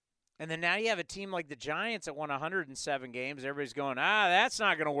 And then now you have a team like the Giants that won 107 games. Everybody's going, that's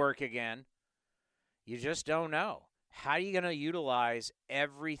not going to work again. You just don't know. How are you going to utilize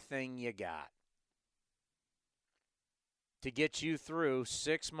everything you got to get you through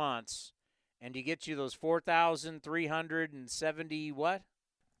 6 months and to get you those 4,370 what?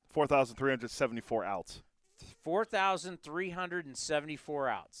 4,374 outs. 4,374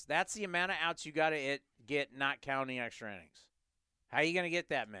 outs. That's the amount of outs you got to get, not counting extra innings. How are you going to get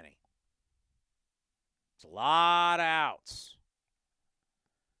that many? It's a lot of outs.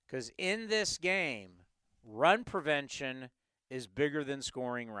 Because in this game, run prevention is bigger than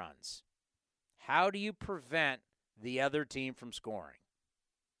scoring runs. How do you prevent the other team from scoring?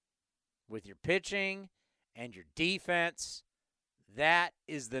 With your pitching and your defense, that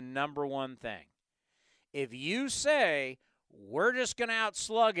is the number one thing. If you say, we're just going to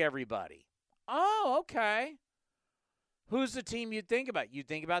outslug everybody, okay. Who's the team you'd think about? You'd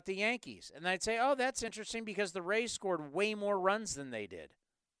think about the Yankees. And I'd say, that's interesting because the Rays scored way more runs than they did.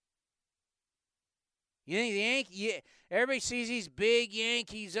 You think the Yankees, everybody sees these big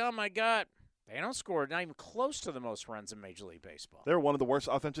Yankees, oh my God. They don't score not even close to the most runs in Major League Baseball. They're one of the worst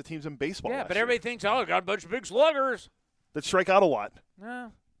offensive teams in baseball. Yeah, but everybody thinks, got a bunch of big sluggers that strike out a lot.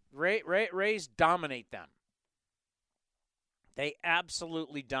 No, Rays dominate them. They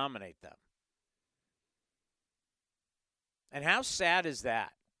absolutely dominate them. And how sad is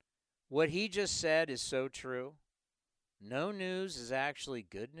that? What he just said is so true. No news is actually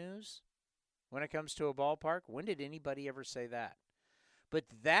good news when it comes to a ballpark. When did anybody ever say that? But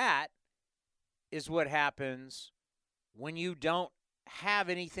that is what happens when you don't have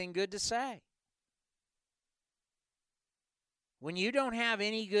anything good to say. When you don't have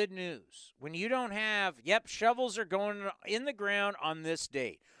any good news, when you don't have, shovels are going in the ground on this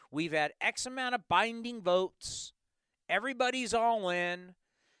date. We've had X amount of binding votes. Everybody's all in.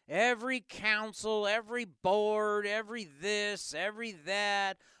 Every council, every board, every this, every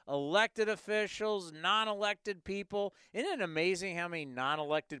that, elected officials, non-elected people. Isn't it amazing how many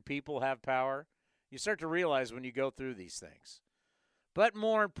non-elected people have power? You start to realize when you go through these things. But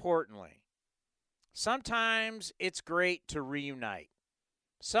more importantly, sometimes it's great to reunite.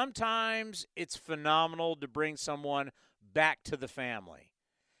 Sometimes it's phenomenal to bring someone back to the family.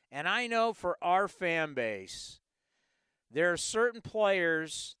 And I know for our fan base, there are certain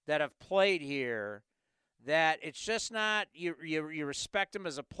players that have played here that it's just not, you respect them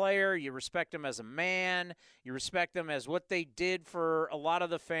as a player, you respect them as a man, you respect them as what they did for a lot of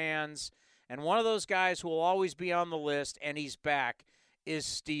the fans. And one of those guys who will always be on the list, and he's back, is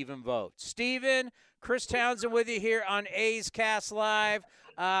Stephen Vogt. Stephen, Chris Townsend with you here on A's Cast Live.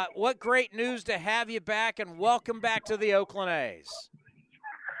 What great news to have you back, and welcome back to the Oakland A's.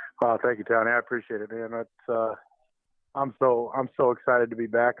 Oh, thank you, Tony. I appreciate it, man. It's I'm so excited to be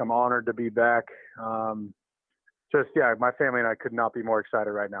back. I'm honored to be back. My family and I could not be more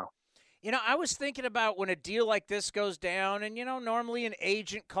excited right now. I was thinking about when a deal like this goes down, and normally an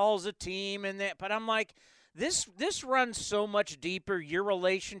agent calls a team, but I'm like, this runs so much deeper. Your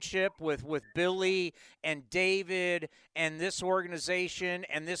relationship with Billy and David and this organization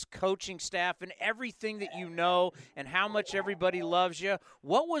and this coaching staff and everything that you know and how much everybody loves you.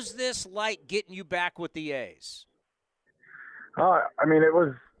 What was this like getting you back with the A's? It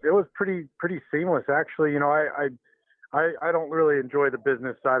was pretty seamless, actually. I don't really enjoy the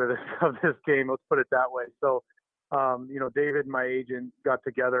business side of this game. Let's put it that way. So, David and my agent got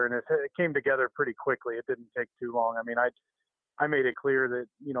together, and it came together pretty quickly. It didn't take too long. I made it clear that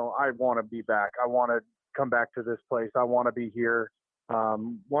I want to be back. I want to come back to this place. I want to be here.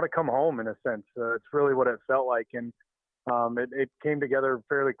 Want to come home in a sense. It's really what it felt like, and it came together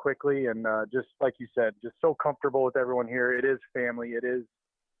fairly quickly, and just like you said, just so comfortable with everyone here. It is family. It is,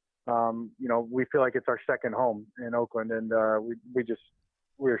 we feel like it's our second home in Oakland, and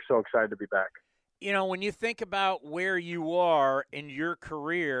we're so excited to be back. When you think about where you are in your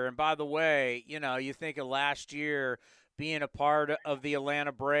career, and by the way, you think of last year being a part of the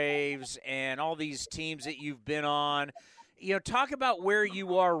Atlanta Braves and all these teams that you've been on. Talk about where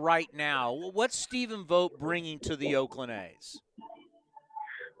you are right now. What's Stephen Vogt bringing to the Oakland A's?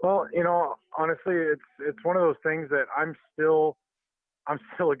 Well, honestly, it's one of those things that I'm still a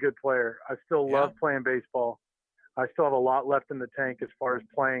good player. I still love playing baseball. I still have a lot left in the tank as far as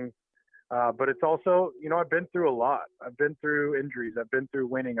playing. But it's also, I've been through a lot. I've been through injuries. I've been through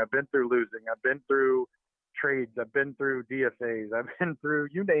winning. I've been through losing. I've been through trades. I've been through DFAs. I've been through,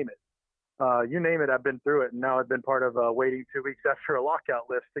 you name it. I've been through it. And now I've been part of waiting 2 weeks after a lockout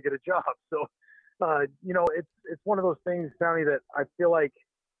list to get a job. So, it's one of those things, Townie, that I feel like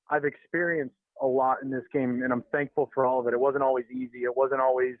I've experienced a lot in this game, and I'm thankful for all of it. It wasn't always easy. It wasn't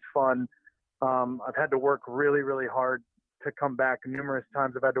always fun. I've had to work really, really hard to come back. Numerous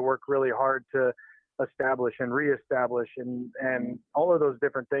times I've had to work really hard to establish and reestablish and all of those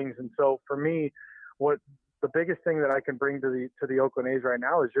different things. And so for me, what the biggest thing that I can bring to the Oakland A's right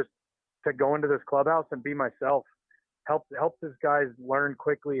now is just to go into this clubhouse and be myself, help these guys learn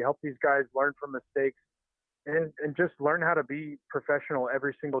quickly, help these guys learn from mistakes, and just learn how to be professional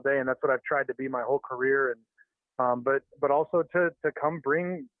every single day. And that's what I've tried to be my whole career. And but also to come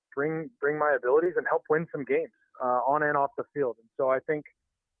bring my abilities and help win some games on and off the field. And so I think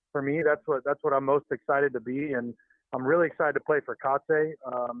for me, that's what I'm most excited to be. And I'm really excited to play for Kotze.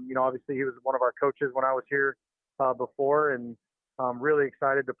 Obviously he was one of our coaches when I was here before, and I'm really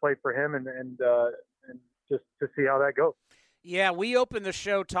excited to play for him and just to see how that goes. Yeah, we opened the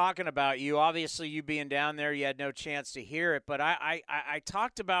show talking about you. Obviously, you being down there, you had no chance to hear it. But I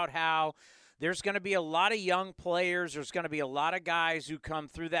talked about how there's going to be a lot of young players. There's going to be a lot of guys who come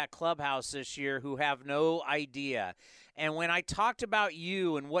through that clubhouse this year who have no idea. And when I talked about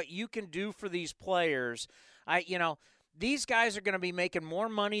you and what you can do for these players, these guys are going to be making more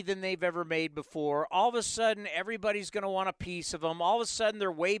money than they've ever made before. All of a sudden, everybody's going to want a piece of them. All of a sudden,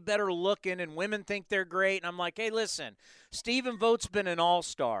 they're way better looking, and women think they're great. And I'm like, hey, listen, Stephen Vogt's been an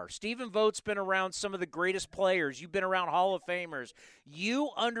all-star. Stephen Vogt's been around some of the greatest players. You've been around Hall of Famers. You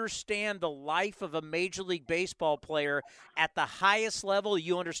understand the life of a Major League Baseball player at the highest level.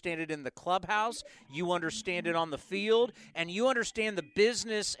 You understand it in the clubhouse. You understand it on the field. And you understand the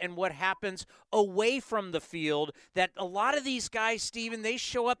business and what happens away from the field that a lot of these guys, Stephen, they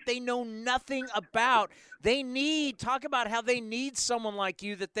show up, they know nothing about. Talk about how they need someone like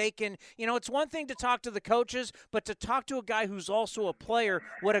you that they can, it's one thing to talk to the coaches, but to talk to a guy who's also a player,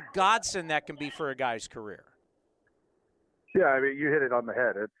 what a godsend that can be for a guy's career. Yeah, I mean, you hit it on the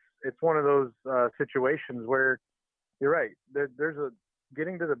head. It's one of those situations where you're right. There's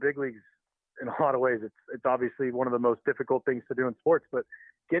getting to the big leagues in a lot of ways. It's obviously one of the most difficult things to do in sports, but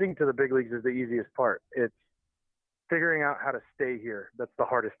getting to the big leagues is the easiest part. It's figuring out how to stay here. That's the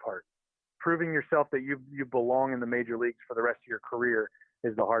hardest part. Proving yourself that you belong in the major leagues for the rest of your career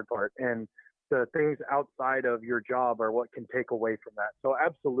is the hard part. And the things outside of your job are what can take away from that. So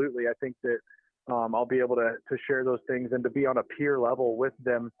absolutely, I think that I'll be able to share those things and to be on a peer level with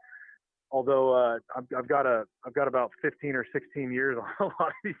them. Although I've got about 15 or 16 years on a lot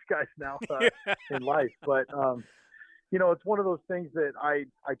of these guys now in life, but it's one of those things that I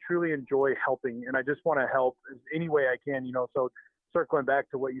truly enjoy helping, and I just want to help any way I can. So circling back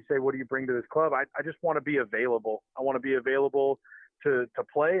to what you say, what do you bring to this club? I just want to be available. I want to be available to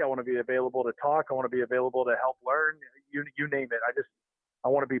play. I want to be available to talk. I want to be available to help learn. You name it. I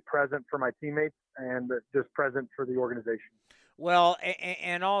want to be present for my teammates and just present for the organization. Well,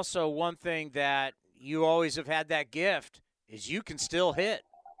 and also one thing that you always have had that gift is you can still hit.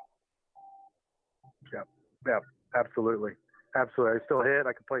 Yeah, absolutely. Absolutely. I still hit.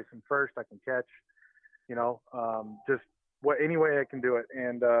 I can play some first. I can catch, just any way I can do it.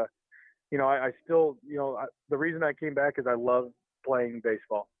 And, I still, the reason I came back is I love playing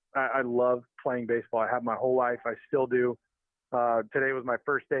baseball. I love playing baseball. I have my whole life. I still do. Today was my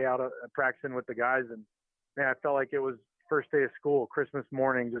first day out of practicing with the guys, and man, I felt like it was first day of school, Christmas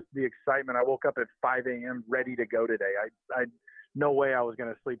morning, just the excitement. I woke up at 5 a.m. ready to go today. I no way I was going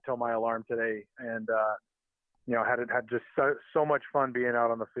to sleep till my alarm today, and had just so much fun being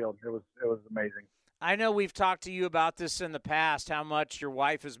out on the field. It was amazing. I know we've talked to you about this in the past, how much your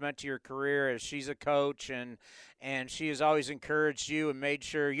wife has meant to your career as she's a coach, and she has always encouraged you and made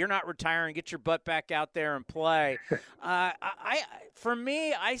sure you're not retiring, get your butt back out there and play. For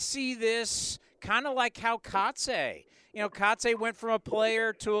me, I see this kind of like how Kotze. Kotze went from a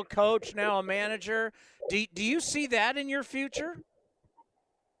player to a coach, now a manager. Do you see that in your future?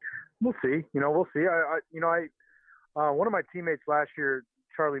 We'll see. We'll see. One of my teammates last year,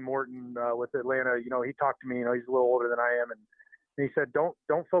 Charlie Morton with Atlanta, he talked to me, he's a little older than I am. And he said, don't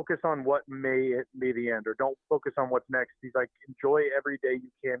focus on what may be the end, or don't focus on what's next. He's like, enjoy every day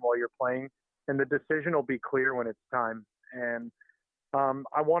you can while you're playing, and the decision will be clear when it's time. And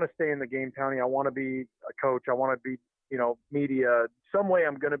I want to stay in the game, Townie. I want to be a coach. I want to be, media. Some way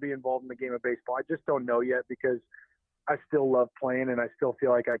I'm going to be involved in the game of baseball. I just don't know yet, because I still love playing and I still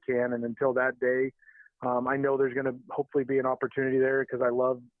feel like I can. And until that day, I know there's going to hopefully be an opportunity there because I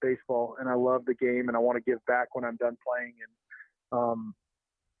love baseball and I love the game and I want to give back when I'm done playing. And,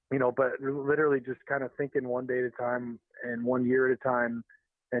 but literally just kind of thinking one day at a time and 1 year at a time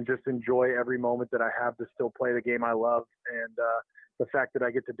and just enjoy every moment that I have to still play the game I love. And the fact that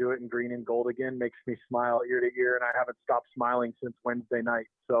I get to do it in green and gold again makes me smile ear to ear, and I haven't stopped smiling since Wednesday night.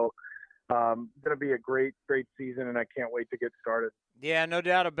 So going to be a great, great season, and I can't wait to get started. Yeah, no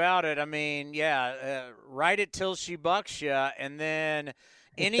doubt about it. I mean, write it till she bucks you, and then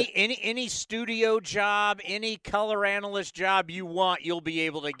any studio job, any color analyst job you want, you'll be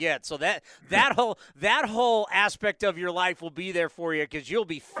able to get. So that whole aspect of your life will be there for you because you'll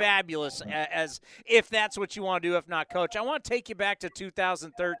be fabulous as if that's what you want to do. If not, Coach, I want to take you back to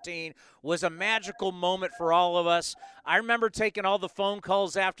 2013. Was a magical moment for all of us. I remember taking all the phone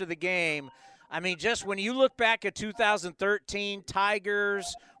calls after the game. I mean, just when you look back at 2013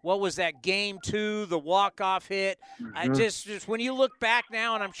 Tigers, what was that, Game 2, the walk-off hit? I just when you look back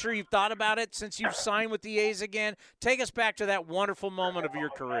now, and I'm sure you've thought about it since you've signed with the A's again, take us back to that wonderful moment of your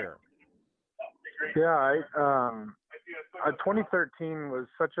career. Yeah, 2013 was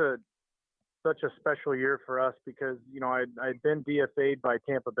such a special year for us because, I'd been DFA'd by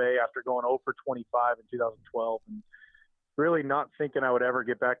Tampa Bay after going 0 for 25 in 2012 and really not thinking I would ever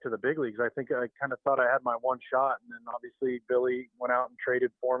get back to the big leagues. I think I kind of thought I had my one shot. And then obviously Billy went out and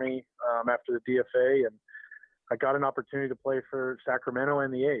traded for me after the DFA. And I got an opportunity to play for Sacramento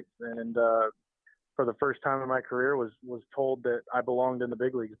and the A's. And for the first time in my career was told that I belonged in the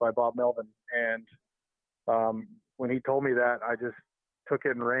big leagues by Bob Melvin. And when he told me that, I just took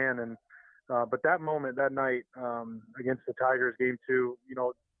it and ran. And but that moment, that night against the Tigers, Game 2,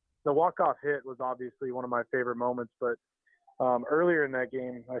 the walk-off hit was obviously one of my favorite moments. But earlier in that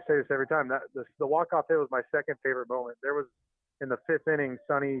game, I say this every time, the walk-off hit was my second favorite moment. There was, in the fifth inning,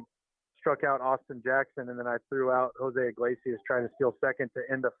 Sonny struck out Austin Jackson, and then I threw out Jose Iglesias trying to steal second to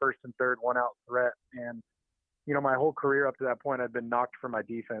end the first and third one-out threat. And, my whole career up to that point, I'd been knocked for my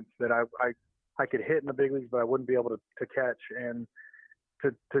defense, that I could hit in the big leagues, but I wouldn't be able to catch. And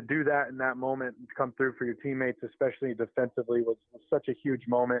to do that in that moment and to come through for your teammates, especially defensively, was such a huge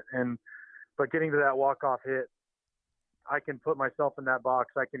moment. But getting to that walk-off hit, I can put myself in that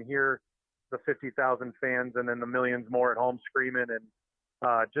box. I can hear the 50,000 fans and then the millions more at home screaming, and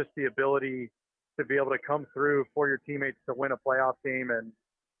just the ability to be able to come through for your teammates to win a playoff game. And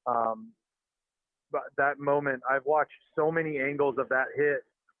but that moment, I've watched so many angles of that hit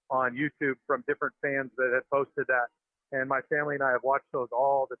on YouTube from different fans that have posted that. And my family and I have watched those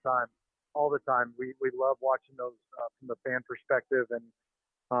all the time. We love watching those from the fan perspective. And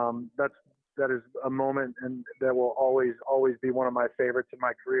that is a moment, and that will always be one of my favorites in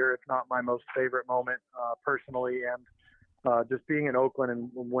my career, if not my most favorite moment personally. And just being in Oakland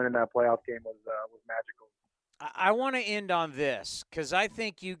and winning that playoff game was magical. I want to end on this because I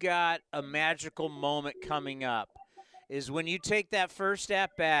think you got a magical moment coming up, is when you take that first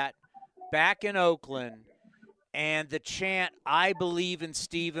at-bat back in Oakland and the chant, "I believe in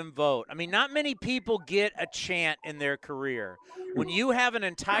Stephen Vogt." I mean, not many people get a chant in their career. When you have an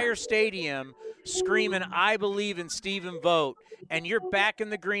entire stadium screaming, "I believe in Stephen Vogt," and you're back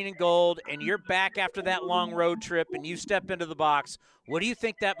in the green and gold, and you're back after that long road trip, and you step into the box, what do you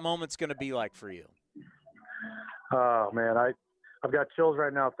think that moment's going to be like for you? Oh, man, I've got chills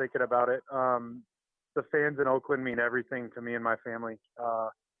right now thinking about it. The fans in Oakland mean everything to me and my family.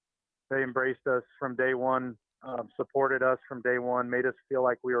 They embraced us from day one. Supported us from day one, made us feel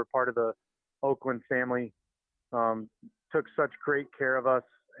like we were part of the Oakland family, took such great care of us,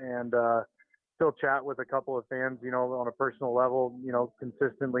 and still chat with a couple of fans, on a personal level,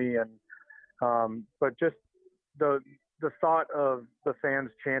 consistently. And but just the thought of the fans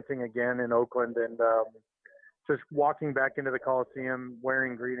chanting again in Oakland and just walking back into the Coliseum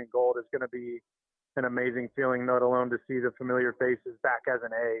wearing green and gold is going to be an amazing feeling, not alone to see the familiar faces back as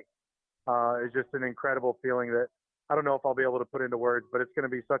an A. It's just an incredible feeling that I don't know if I'll be able to put into words, but it's going to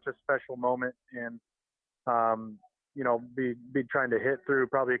be such a special moment, and be trying to hit through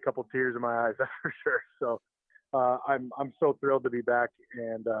probably a couple tears in my eyes, that's for sure. So I'm so thrilled to be back,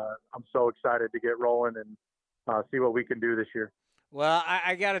 and I'm so excited to get rolling and see what we can do this year. Well,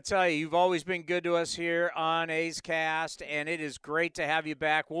 I got to tell you, you've always been good to us here on A's Cast, and it is great to have you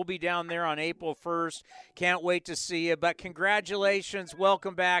back. We'll be down there on April 1st. Can't wait to see you. But congratulations,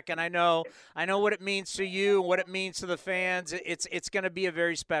 welcome back. And I know what it means to you and what it means to the fans. It's going to be a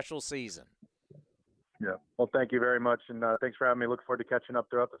very special season. Yeah. Well, thank you very much, and thanks for having me. Look forward to catching up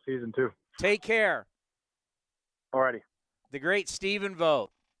throughout the season too. Take care. All righty. The great Stephen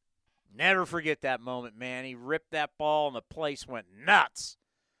Vogt. Never forget that moment, man. He ripped that ball and the place went nuts.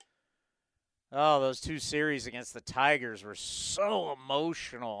 Oh, those 2 series against the Tigers were so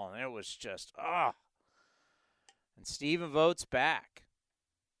emotional, and it was just, And Stephen Vogt's back.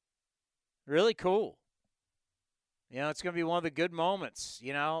 Really cool. It's going to be one of the good moments.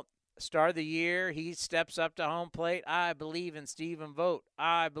 Start of the year, he steps up to home plate. I believe in Stephen Vogt.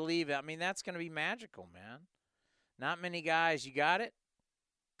 I believe it. I mean, that's going to be magical, man. Not many guys. You got it?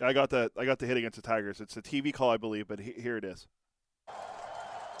 I got the hit against the Tigers. It's a TV call, I believe, but here it is.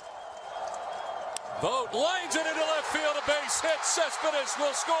 Vogt lines it into left field. A base hit. Cespedes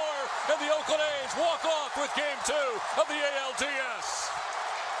will score, and the Oakland A's walk off with Game 2 of the ALDS.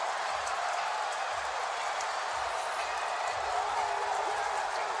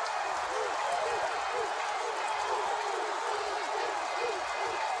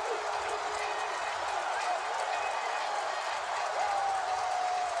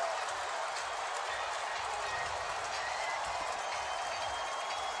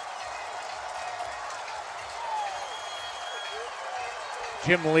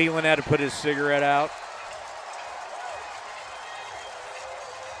 Jim Leland had to put his cigarette out.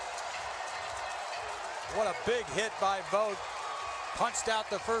 What a big hit by Vogt. Punched out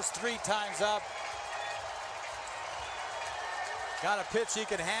the first 3 times up. Got a pitch he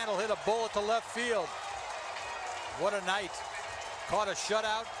can handle, hit a bullet to left field. What a night. Caught a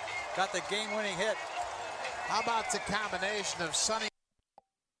shutout, got the game-winning hit. How about the combination of Sonny?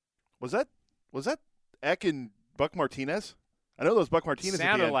 Was that Eck and Buck Martinez? I know those Buck Martinez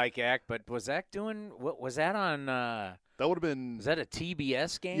sounded like Eck, but was Eck doing what? Was that on? That would have been. Was that a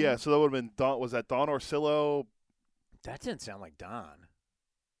TBS game? Yeah, so that would have been Don. Was that Don Orsillo? That didn't sound like Don.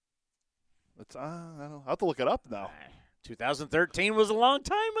 It's I don't know. I'll have to look it up now. 2013 was a long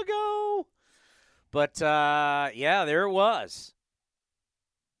time ago, but yeah, there it was.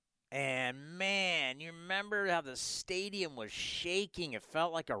 And man, you remember how the stadium was shaking? It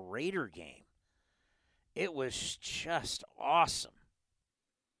felt like a Raider game. It was just awesome.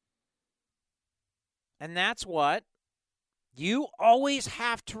 And that's what you always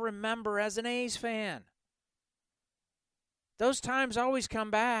have to remember as an A's fan. Those times always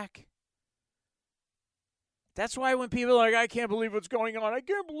come back. That's why when people are like, I can't believe what's going on. I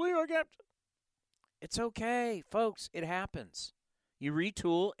can't believe I can't. It's okay, folks. It happens. You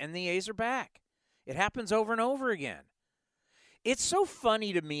retool, and the A's are back. It happens over and over again. It's so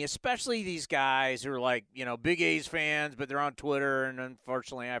funny to me, especially these guys who are like, big A's fans, but they're on Twitter, and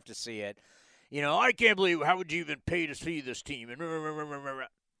unfortunately I have to see it. I can't believe, how would you even pay to see this team?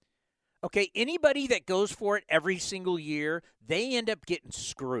 Okay, anybody that goes for it every single year, they end up getting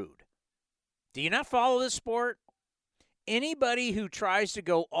screwed. Do you not follow this sport? Anybody who tries to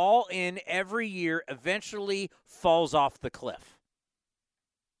go all in every year eventually falls off the cliff.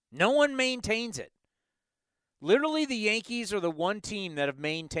 No one maintains it. Literally, the Yankees are the one team that have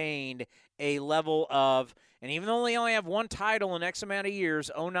maintained a level of, and even though they only have one title in X amount of years,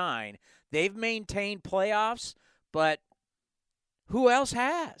 09, they've maintained playoffs, but who else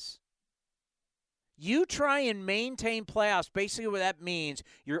has? You try and maintain playoffs, basically what that means,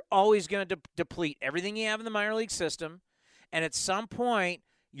 you're always going to deplete everything you have in the minor league system, and at some point,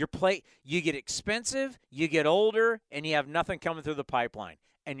 you get expensive, you get older, and you have nothing coming through the pipeline,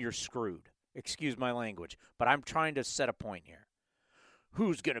 and you're screwed. Excuse my language, but I'm trying to set a point here.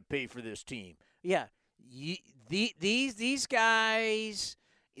 Who's going to pay for this team? Yeah, these guys,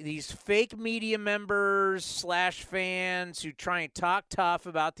 these fake media members / fans who try and talk tough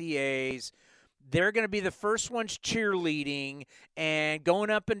about the A's, they're going to be the first ones cheerleading and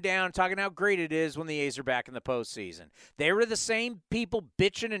going up and down, talking how great it is when the A's are back in the postseason. They were the same people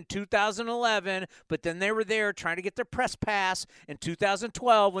bitching in 2011, but then they were there trying to get their press pass in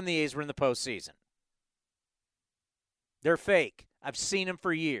 2012 when the A's were in the postseason. They're fake. I've seen them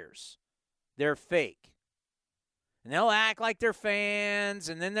for years. They're fake. And they'll act like they're fans,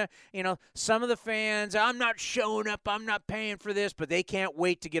 and then some of the fans, I'm not showing up, I'm not paying for this, but they can't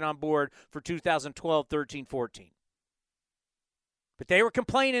wait to get on board for 2012, 13, 14. But they were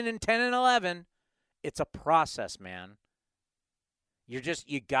complaining in 10 and 11. It's a process, man. You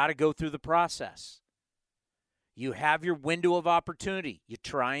got to go through the process. You have your window of opportunity. You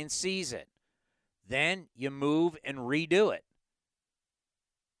try and seize it. Then you move and redo it.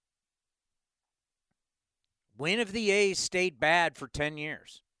 When have the A's stayed bad for 10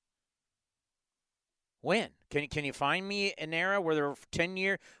 years? When? Can you find me an era where there were 10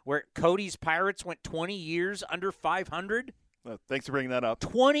 years where Cody's Pirates went 20 years under 500? Thanks for bringing that up.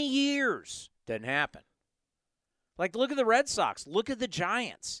 20 years. Didn't happen. Like, look at the Red Sox. Look at the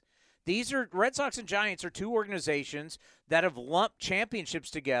Giants. Red Sox and Giants are two organizations that have lumped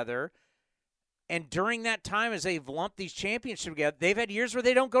championships together. And during that time, as they've lumped these championships together, they've had years where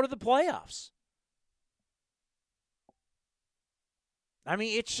they don't go to the playoffs. I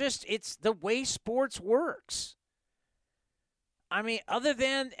mean, it's the way sports works. I mean, other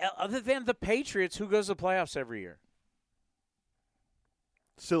than the Patriots, who goes to the playoffs every year?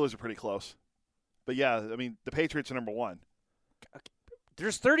 Steelers are pretty close. But, yeah, I mean, the Patriots are number one.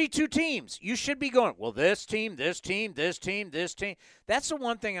 There's 32 teams. You should be going, well, this team, this team, this team, this team. That's the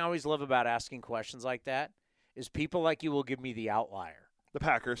one thing I always love about asking questions like that is people like you will give me the outlier. The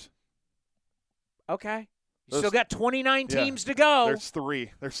Packers. Okay. You still got 29 teams to go. There's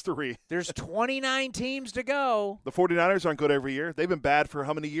three. There's 29 teams to go. The 49ers aren't good every year. They've been bad for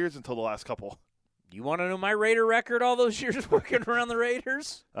how many years until the last couple? You want to know my Raider record all those years working around the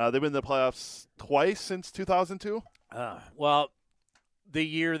Raiders? They've been in the playoffs twice since 2002. Well, the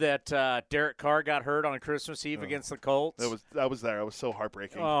year that Derek Carr got hurt on Christmas Eve against the Colts. I was there. It was so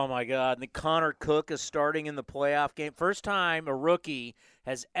heartbreaking. Oh, my God. And then Connor Cook is starting in the playoff game. First time a rookie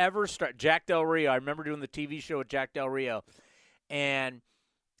has ever started. Jack Del Rio. I remember doing the TV show with Jack Del Rio. And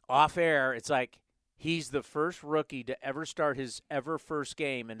off air, it's like he's the first rookie to ever start his ever first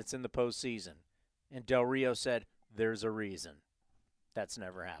game, and it's in the postseason. And Del Rio said, there's a reason. That's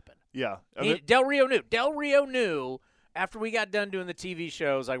never happened. Yeah. Del Rio knew. Del Rio knew after we got done doing the TV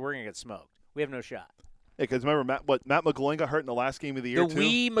shows, like, we're going to get smoked. We have no shot. Yeah, because remember, Matt McGloin got hurt in the last game of the year, too?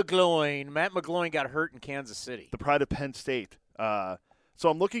 Matt McGloin got hurt in Kansas City. The pride of Penn State. So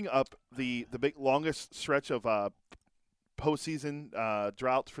I'm looking up the big longest stretch of postseason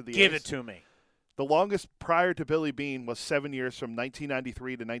droughts for the Give A's. it to me. The longest prior to Billy Beane was 7 years from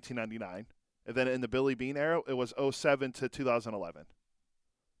 1993 to 1999. And then in the Billy Beane era, it was 07 to 2011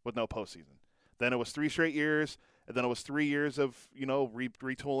 with no postseason. Then it was 3 straight years, and then it was 3 years of,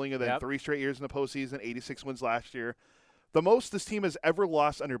 retooling, and then 3 straight years in the postseason, 86 wins last year. The most this team has ever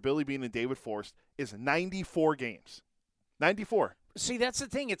lost under Billy Beane and David Forst is 94 games. 94. See, that's the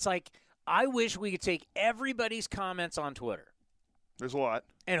thing. It's like I wish we could take everybody's comments on Twitter. There's a lot.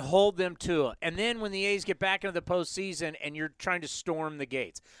 And hold them to it. And then when the A's get back into the postseason and you're trying to storm the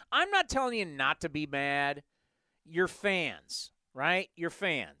gates. I'm not telling you not to be mad. You're fans, right? You're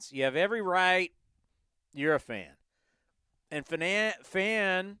fans. You have every right. You're a fan. And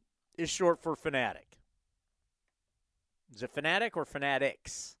fan is short for fanatic. Is it fanatic or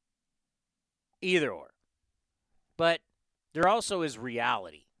fanatics? Either or. But there also is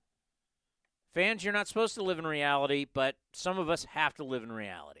reality. Fans, you're not supposed to live in reality, but some of us have to live in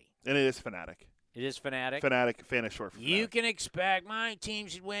reality. And it is fanatic. It is fanatic? Fanatic, fan is short for fanatic. You can expect my team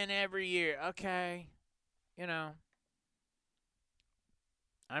should win every year. Okay.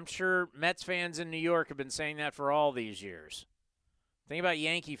 I'm sure Mets fans in New York have been saying that for all these years. Think about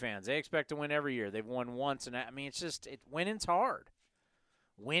Yankee fans. They expect to win every year. They've won once. And winning's hard.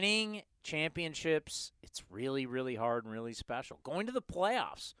 Winning championships, it's really, really hard and really special. Going to the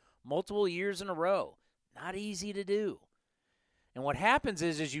playoffs multiple years in a row, not easy to do. And what happens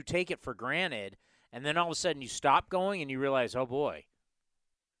is you take it for granted, and then all of a sudden you stop going and you realize, oh, boy,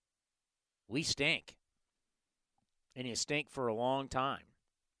 we stink. And you stink for a long time.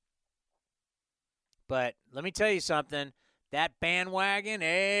 But let me tell you something. That bandwagon,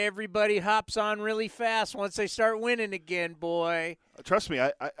 everybody hops on really fast once they start winning again, boy. Trust me,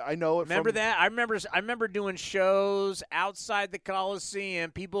 I know it. Remember that? I remember doing shows outside the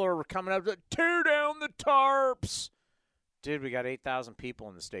Coliseum. People are coming up to tear down the tarps. Dude, we got 8,000 people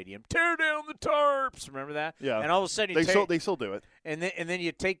in the stadium. Tear down the tarps. Remember that? Yeah. And all of a sudden they still do it. And then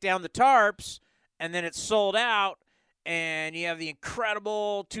you take down the tarps, and then it's sold out. And you have the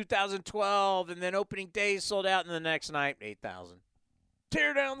incredible 2012, and then opening day sold out, and the next night, 8,000.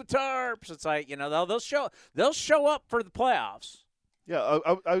 Tear down the tarps. It's like, they'll show up for the playoffs. Yeah.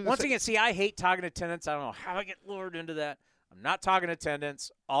 Once again, see, I hate talking attendance. I don't know how I get lured into that. I'm not talking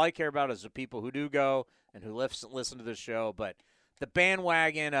attendance. All I care about is the people who do go and who listen to the show. But the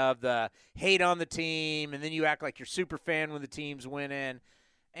bandwagon of the hate on the team, and then you act like you're super fan when the team's winning.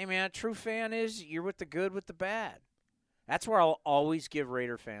 Hey, man, a true fan is you're with the good, with the bad. That's where I'll always give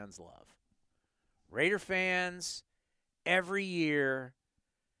Raider fans love. Raider fans, every year,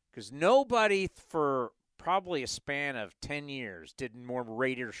 because nobody for probably a span of 10 years did more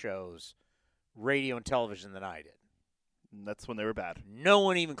Raider shows, radio and television, than I did. And that's when they were bad. No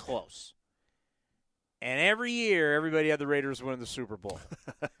one even close. And every year, everybody had the Raiders win the Super Bowl.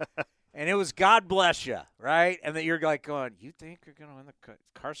 And it was God bless you, right? And then you're like going, you think you're going to win the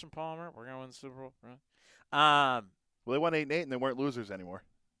Carson Palmer? We're going to win the Super Bowl? Right? Well, they won 8-8, and they weren't losers anymore.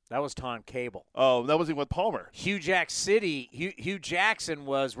 That was Tom Cable. Oh, that wasn't with Palmer. Hugh Jackson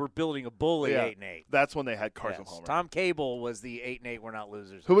was, we're building a bully 8-8. That's when they had Carson Palmer. Tom Cable was the 8-8, we're not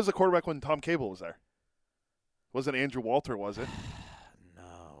losers. Who was the quarterback when Tom Cable was there? Wasn't Andrew Walter, was it?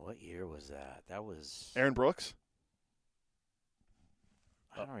 No. What year was that? That was Aaron Brooks?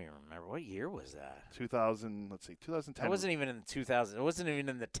 I don't even remember. What year was that? 2000. Let's see, 2010. It wasn't even in the 2000. It wasn't even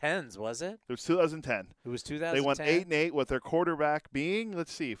in the 10s, was it? It was 2010. It was 2010. They won 8-8 with their quarterback being.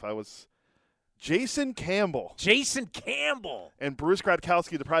 Let's see if I was. Jason Campbell. Jason Campbell. And Bruce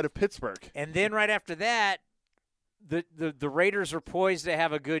Gradkowski, the pride of Pittsburgh. And then right after that, the Raiders were poised to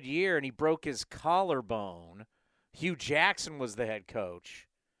have a good year, and he broke his collarbone. Hugh Jackson was the head coach.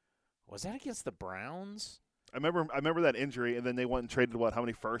 Was that against the Browns? I remember that injury, and then they went and traded how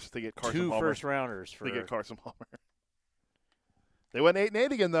many firsts to get Carson Palmer? 2 first-rounders to get Carson Palmer. They went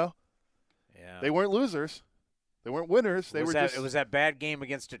 8-8 again, though. Yeah. They weren't losers. They weren't winners. It was that bad game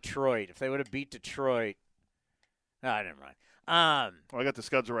against Detroit. If they would have beat Detroit, never mind. I got the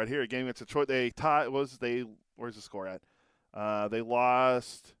schedule right here. A game against Detroit. Where's the score at? They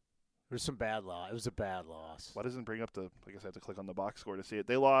lost. It was some bad loss. It was a bad loss. Why doesn't it bring up I guess I have to click on the box score to see it.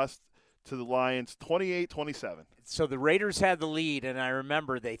 They lost to the Lions 28-27. So the Raiders had the lead, and I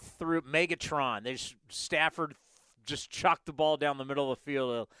remember they threw Megatron. Stafford just chucked the ball down the middle of the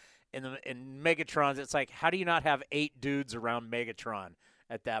field. In Megatron's, it's like, how do you not have 8 dudes around Megatron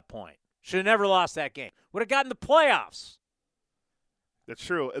at that point? Should have never lost that game. Would have gotten the playoffs. That's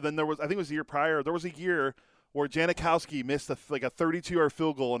true. And then I think it was the year prior, there was a year where Janikowski missed a 32-yard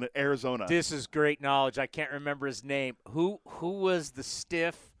field goal in Arizona. This is great knowledge. I can't remember his name. Who was the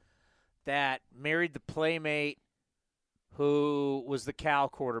stiff that married the playmate who was the Cal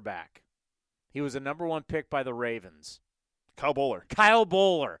quarterback? He was a number 1 pick by the Ravens. Kyle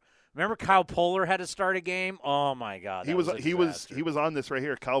Bowler. Remember Kyle Poller had to start a game? Oh my God. He was on this right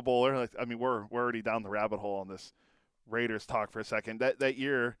here, Kyle Bowler. I mean, we're already down the rabbit hole on this Raiders talk for a second. That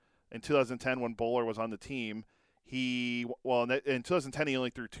year in 2010 when Bowler was on the team, in 2010 he only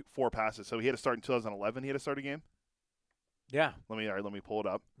threw 4 passes. So he had to start in 2011. He had to start a game. Yeah. Let me pull it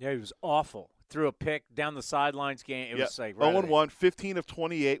up. Yeah, he was awful. Threw a pick down the sidelines game. It was like 0-1, 15 of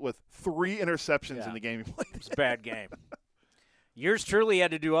 28 with 3 interceptions in the game he played. It was a bad game. Yours truly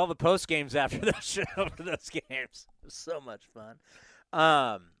had to do all the post games after those games. It was so much fun.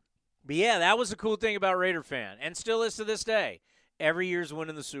 But yeah, that was the cool thing about Raider fan, and still is to this day. Every year's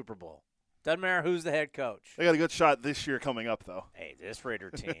winning the Super Bowl. Doesn't matter who's the head coach. They got a good shot this year coming up, though. Hey, this Raider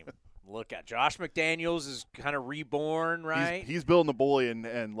team. Look at Josh McDaniels is kind of reborn, right? He's building a bully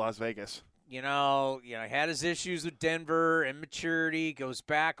in Las Vegas. You know, had his issues with Denver and maturity, goes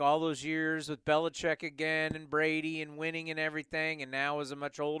back all those years with Belichick again and Brady and winning and everything, and now is a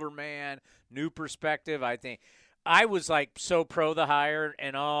much older man, new perspective. I think I was like so pro the hire,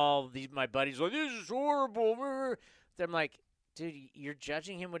 and my buddies were like, this is horrible. I'm like, dude, you're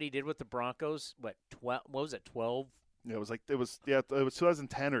judging him what he did with the Broncos. What was it? 12. Yeah, it was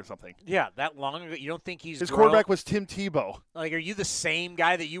 2010 or something. Yeah, that long ago. You don't think his quarterback was Tim Tebow? Like, are you the same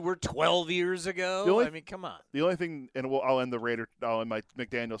guy that you were 12 years ago? I mean, come on. The only thing, and I'll end my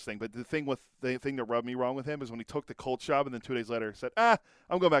McDaniels thing, but the thing that rubbed me wrong with him is when he took the Colts job and then 2 days later said,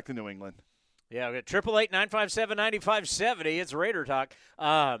 I'm going back to New England. Yeah, we got 888-957-9570. It's Raider Talk.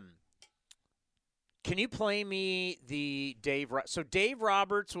 Can you play me the Dave? So Dave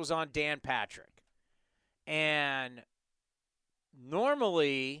Roberts was on Dan Patrick, and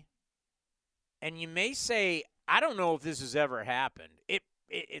normally, and you may say, I don't know if this has ever happened.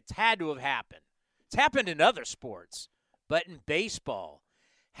 It's had to have happened. It's happened in other sports, but in baseball,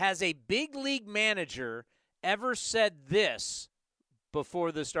 has a big league manager ever said this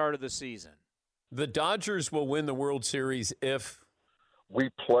before the start of the season? The Dodgers will win the World Series if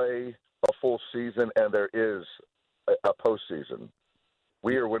we play a full season and there is a postseason.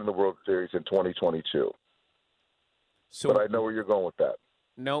 We are winning the World Series in 2022. But I know where you're going with that.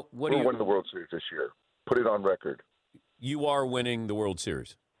 No, we're winning the World Series this year. Put it on record. You are winning the World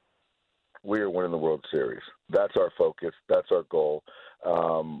Series. We are winning the World Series. That's our focus. That's our goal.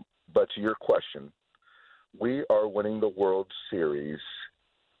 But to your question, we are winning the World Series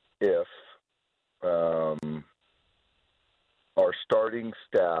if our starting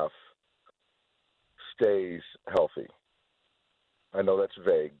staff stays healthy. I know that's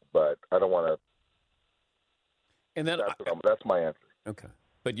vague, but I don't want to. And then that's my answer. Okay,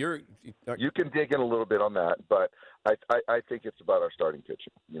 but you can dig in a little bit on that, but I think it's about our starting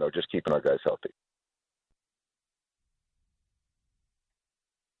pitching. Just keeping our guys healthy.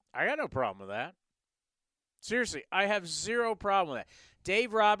 I got no problem with that. Seriously, I have zero problem with that.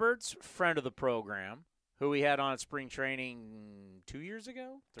 Dave Roberts, friend of the program, who we had on at spring training 2 years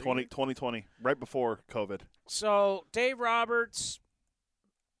ago? 2020, right before COVID. So, Dave Roberts,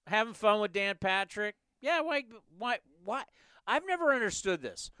 having fun with Dan Patrick. Yeah, why? I've never understood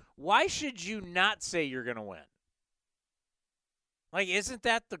this. Why should you not say you're going to win? Like, isn't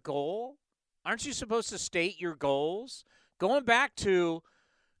that the goal? Aren't you supposed to state your goals? Going back to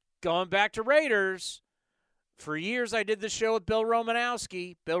going back to Raiders, for years I did the show with Bill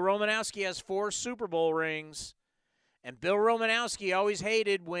Romanowski. Bill Romanowski has 4 Super Bowl rings. And Bill Romanowski always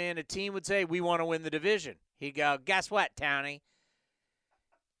hated when a team would say, we want to win the division. He'd go, guess what, Townie?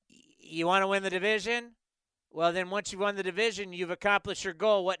 You want to win the division? Well, then once you've won the division, you've accomplished your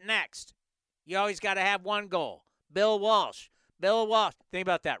goal. What next? You always got to have one goal. Bill Walsh. Think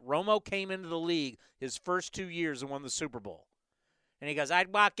about that. Romo came into the league his first 2 years and won the Super Bowl. And he goes,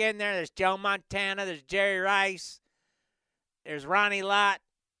 I'd walk in there. There's Joe Montana. There's Jerry Rice. There's Ronnie Lott.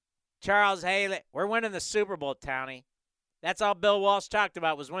 Charles Haley. We're winning the Super Bowl, Townie. That's all Bill Walsh talked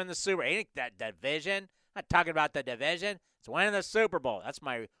about was winning the Super Bowl. Ain't that division? I'm not talking about the division. It's winning the Super Bowl. That's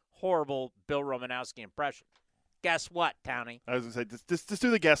my horrible Bill Romanowski impression. Guess what, Townie? I was going to say, just do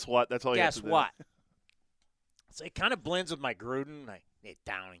the guess what. That's all you have to do. Guess what? So it kind of blends with my Gruden. Hey,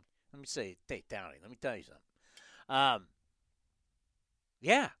 Townie. Let me say, hey, Townie, let me tell you something.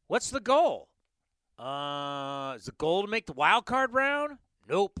 Yeah, what's the goal? Is the goal to make the wild card round?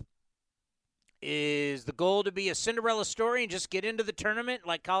 Nope. Is the goal to be a Cinderella story and just get into the tournament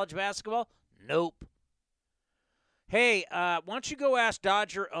like college basketball? Nope. Hey, why don't you go ask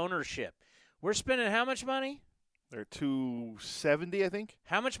Dodger ownership? We're spending how much money? They're $270, I think.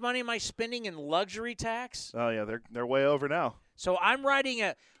 How much money am I spending in luxury tax? Oh yeah, they're way over now. So I'm writing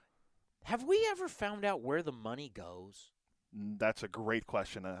a. Have we ever found out where the money goes? That's a great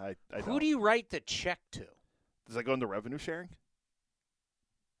question. I Who do you write the check to? Does that go into revenue sharing?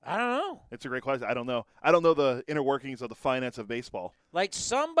 I don't know. It's a great question. I don't know. I don't know the inner workings of the finance of baseball. Like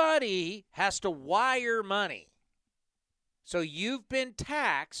somebody has to wire money. So you've been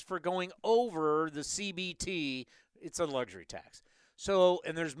taxed for going over the CBT. It's a luxury tax. So,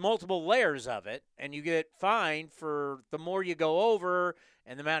 and there's multiple layers of it, and you get fined for the more you go over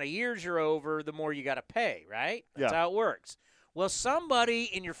and the amount of years you're over, the more you got to pay, right? That's how it works. Well, somebody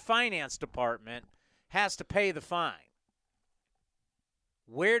in your finance department has to pay the fine.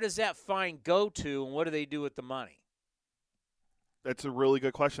 Where does that fine go to, and what do they do with the money? That's a really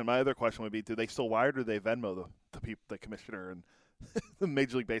good question. My other question would be, do they still wire or do they Venmo the commissioner and the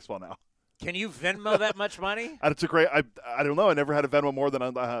Major League Baseball now? Can you Venmo that much money? It's a great – I don't know. I never had a Venmo more than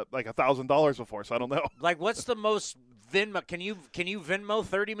like $1,000 before, so I don't know. Like what's the most Venmo? Can you Venmo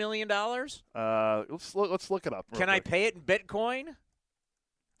 $30 million? Let's look it up. Can I pay it in Bitcoin?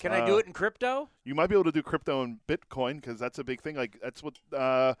 Can I do it in crypto? You might be able to do crypto and Bitcoin because that's a big thing. Like that's what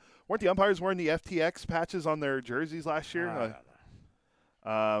weren't the umpires wearing the FTX patches on their jerseys last year?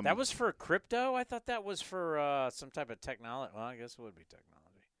 That was for crypto? I thought that was for some type of technology. Well, I guess it would be technology.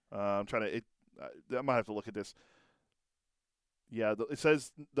 I'm trying to I might have to look at this. Yeah, it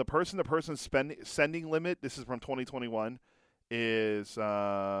says the person-to-person sending limit, this is from 2021, is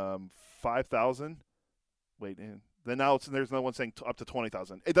 5,000. Wait, then now there's no one saying up to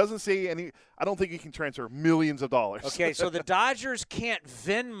 20,000. It doesn't say any. I don't think you can transfer millions of dollars. Okay, so the Dodgers can't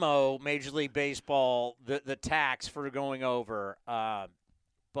Venmo Major League Baseball the tax for going over.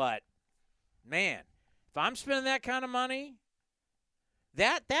 But man, if I'm spending that kind of money,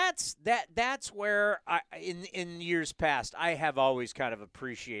 that's where in years past I have always kind of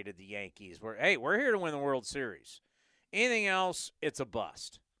appreciated the Yankees. Where hey, we're here to win the World Series. Anything else, it's a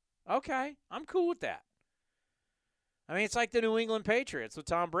bust. Okay, I'm cool with that. I mean, it's like the New England Patriots with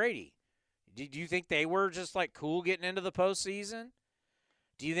Tom Brady. Do you think they were just, like, cool getting into the postseason?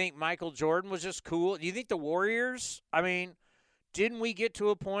 Do you think Michael Jordan was just cool? Do you think the Warriors, I mean, didn't we get to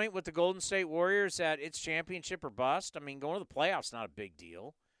a point with the Golden State Warriors that it's championship or bust? I mean, going to the playoffs is not a big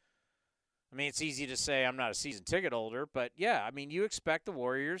deal. I mean, it's easy to say I'm not a season ticket holder, but, yeah, I mean, you expect the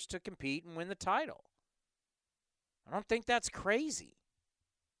Warriors to compete and win the title. I don't think that's crazy.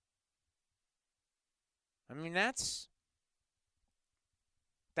 I mean, that's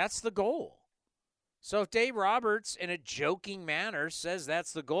the goal. So if Dave Roberts, in a joking manner, says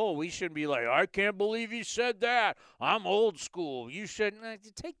that's the goal, we shouldn't be like, I can't believe you said that. I'm old school. You shouldn't.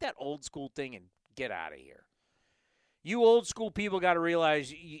 Take that old school thing and get out of here. You old school people got to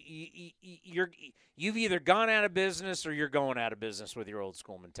realize you've either gone out of business or you're going out of business with your old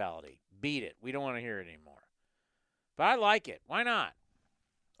school mentality. Beat it. We don't want to hear it anymore. But I like it. Why not?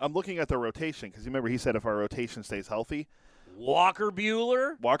 I'm looking at the rotation because remember he said if our rotation stays healthy. Walker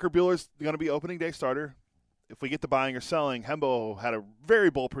Buehler's going to be opening day starter. If we get to buying or selling, Hembo had a very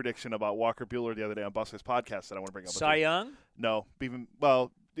bold prediction about Walker Buehler the other day on Buster's podcast that I want to bring up. Cy Young? No. You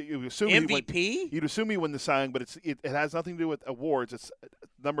assume MVP? You'd assume he win the Cy Young, but it has nothing to do with awards. It's the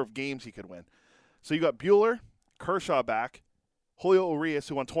number of games he could win. So you got Buehler, Kershaw back, Julio Urias,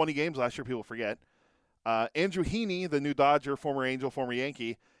 who won 20 games last year, people forget, Andrew Heaney, the new Dodger, former Angel, former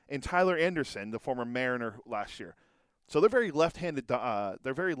Yankee, and Tyler Anderson, the former Mariner last year. So they're very left-handed.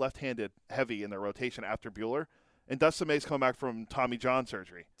 They're very left-handed heavy in their rotation after Buehler. And Dustin May's coming back from Tommy John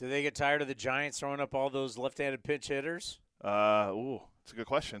surgery. Do they get tired of the Giants throwing up all those left-handed pinch hitters? It's a good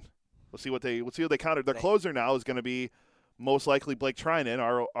question. We'll see what they counter. Their closer now is going to be most likely Blake Trinan,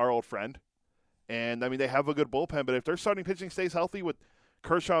 our old friend. And I mean, they have a good bullpen, but if their starting pitching stays healthy with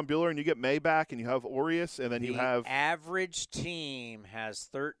Kershaw and Buehler, and you get May back, and you have Urias, and then you have the average team has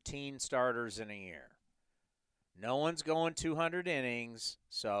 13 starters in a year. No one's going 200 innings,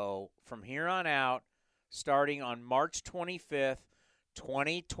 so from here on out, starting on March 25th,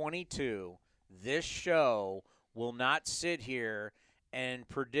 2022, this show will not sit here and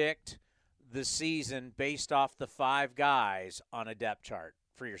predict the season based off the 5 guys on a depth chart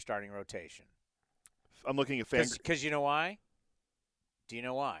for your starting rotation. I'm looking at fans. Because you know why? Do you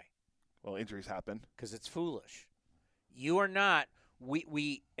know why? Well, injuries happen. Because it's foolish. You are not.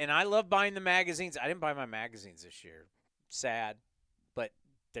 We and I love buying the magazines. I didn't buy my magazines this year. Sad, but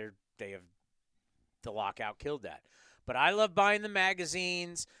they have the lockout killed that. But I love buying the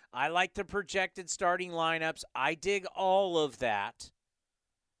magazines. I like the projected starting lineups. I dig all of that,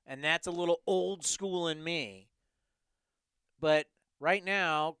 and that's a little old school in me. But right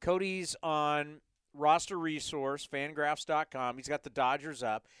now, Cody's on Roster Resource, Fangraphs.com. He's got the Dodgers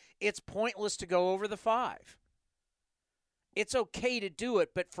up. It's pointless to go over the 5. It's okay to do it,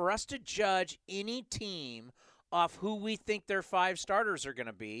 but for us to judge any team off who we think their 5 starters are going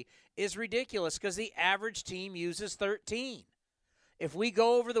to be is ridiculous because the average team uses 13. If we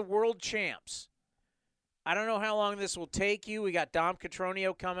go over the world champs, I don't know how long this will take you. We got Dom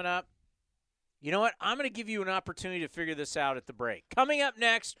Cotroneo coming up. You know what? I'm going to give you an opportunity to figure this out at the break. Coming up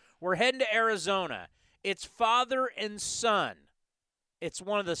next, we're heading to Arizona. It's father and son. It's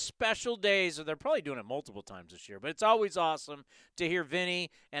one of the special days. They're probably doing it multiple times this year, but it's always awesome to hear Vinny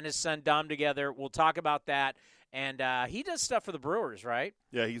and his son Dom together. We'll talk about that. And he does stuff for the Brewers, right?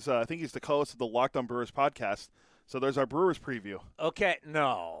 Yeah, he's. I think he's the co-host of the Locked On Brewers podcast. So there's our Brewers preview. Okay,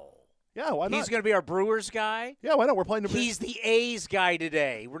 no. Yeah, why not? He's going to be our Brewers guy? Yeah, why not? We're playing the He's the A's guy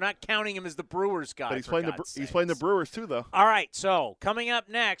today. We're not counting him as the Brewers guy. But he's playing the Brewers too, though. All right, so coming up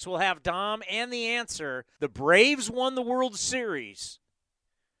next, we'll have Dom and the answer. The Braves won the World Series.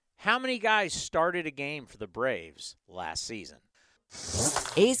 How many guys started a game for the Braves last season?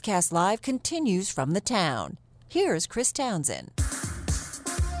 A's Cast Live continues from the town. Here's Chris Townsend.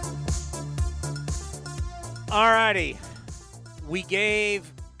 All righty. We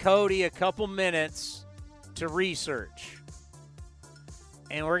gave Cody a couple minutes to research.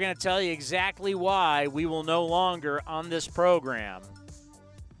 And we're going to tell you exactly why we will no longer on this program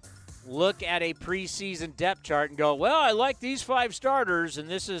look at a preseason depth chart and go, well, I like these 5 starters, and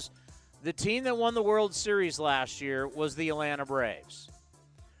this is the team that won the World Series last year was the Atlanta Braves.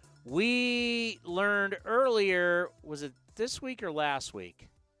 We learned earlier, was it this week or last week?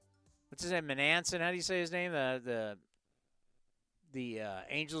 What's his name? Mananson? How do you say his name? The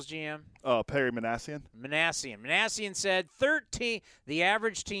Angels GM? Oh, Perry Manassian. Manassian said 13. The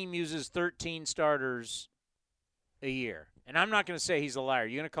average team uses 13 starters a year. And I'm not going to say he's a liar.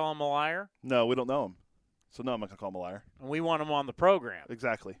 You going to call him a liar? No, we don't know him. So, no, I'm not going to call him a liar. And we want him on the program.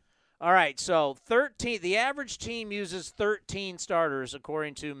 Exactly. All right, so 13. The average team uses 13 starters,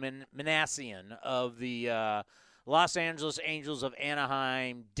 according to Manassian of the Los Angeles Angels of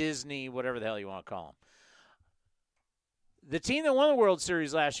Anaheim, Disney, whatever the hell you want to call them. The team that won the World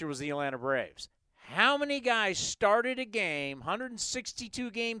Series last year was the Atlanta Braves. How many guys started a game,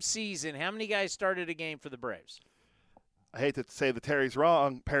 162-game season, how many guys started a game for the Braves? I hate to say that Perry's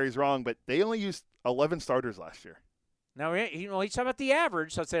wrong, but they only used 11 starters last year. Now, he's talking about the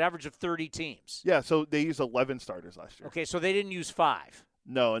average, so it's an average of 30 teams. Yeah, so they used 11 starters last year. Okay, so they didn't use 5.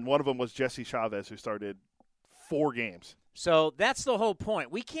 No, and one of them was Jesse Chavez, who started 4 games. So that's the whole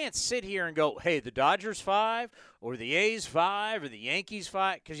point. We can't sit here and go, hey, the Dodgers 5 or the A's 5 or the Yankees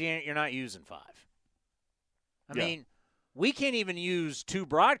 5 because you're not using 5. I mean, we can't even use 2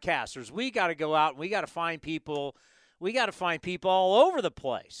 broadcasters. We got to go out and we got to find people. We got to find people all over the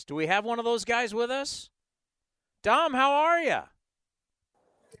place. Do we have one of those guys with us? Dom, how are you?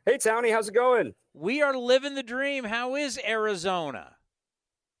 Hey, Townie, how's it going? We are living the dream. How is Arizona?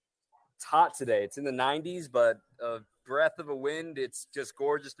 It's hot today. It's in the 90s, but a breath of a wind. It's just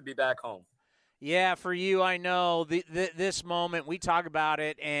gorgeous to be back home. Yeah, for you, I know this moment. We talk about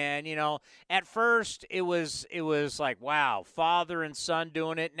it, and at first it was like, wow, father and son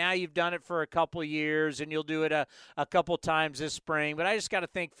doing it. Now you've done it for a couple years, and you'll do it a couple times this spring. But I just got to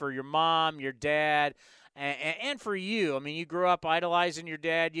think for your mom, your dad, and for you. I mean, you grew up idolizing your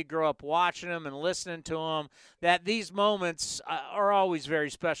dad. You grew up watching him and listening to him. That these moments are always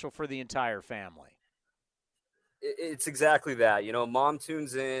very special for the entire family. It's exactly that. You know, Mom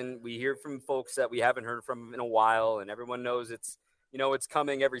tunes in. We hear from folks that we haven't heard from in a while, and everyone knows it's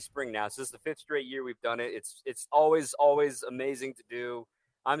coming every spring now. So this is the 5th straight year we've done it. It's always amazing to do.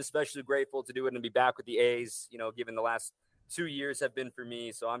 I'm especially grateful to do it and be back with the A's, you know, given the last 2 years have been for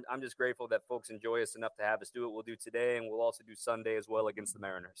me. So I'm just grateful that folks enjoy us enough to have us do it. We'll do today, and we'll also do Sunday as well against the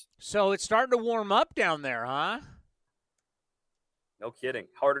Mariners. So it's starting to warm up down there, huh? No kidding.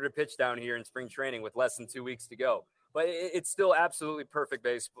 Harder to pitch down here in spring training with less than 2 weeks to go. But it's still absolutely perfect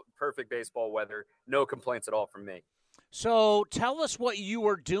baseball weather. No complaints at all from me. So tell us what you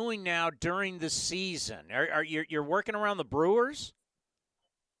are doing now during the season. You're working around the Brewers?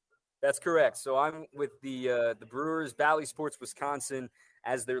 That's correct. So I'm with the Brewers, Bally Sports Wisconsin,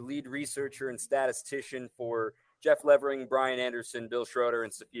 as their lead researcher and statistician for Jeff Levering, Brian Anderson, Bill Schroeder,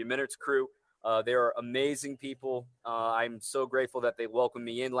 and Sophia Minnert's crew. They are amazing people. I'm so grateful that they welcomed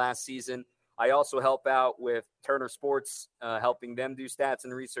me in last season. I also help out with Turner Sports, helping them do stats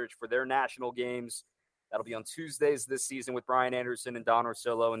and research for their national games. That'll be on Tuesdays this season with Brian Anderson and Don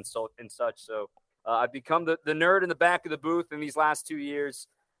Orsillo and such. So I've become the nerd in the back of the booth in these last 2 years.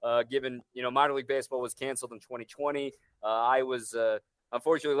 Given, you know, minor league baseball was canceled in 2020. I was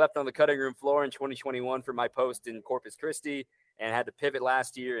unfortunately left on the cutting room floor in 2021 for my post in Corpus Christi and had to pivot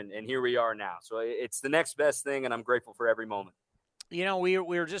last year. And here we are now. So it's the next best thing, and I'm grateful for every moment. You know, we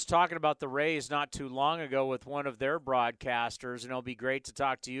were just talking about the Rays not too long ago with one of their broadcasters, and it'll be great to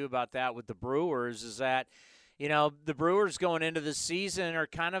talk to you about that with the Brewers, is that, you know, the Brewers going into the season are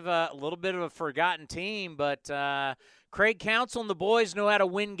kind of a little bit of a forgotten team, but Craig Counsell and the boys know how to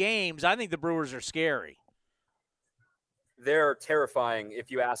win games. I think the Brewers are scary. They're terrifying if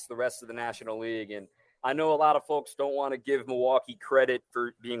you ask the rest of the National League. And I know a lot of folks don't want to give Milwaukee credit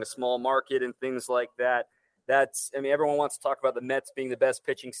for being a small market and things like that. Everyone wants to talk about the Mets being the best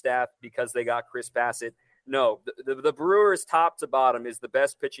pitching staff because they got Chris Bassett. No, the Brewers top to bottom is the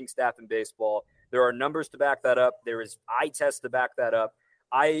best pitching staff in baseball. There are numbers to back that up. There is eye tests to back that up.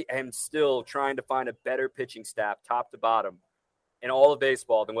 I am still trying to find a better pitching staff, top to bottom, in all of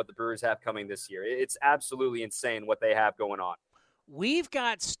baseball than what the Brewers have coming this year. It's absolutely insane what they have going on. We've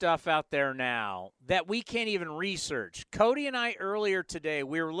got stuff out there now that we can't even research. Cody and I earlier today,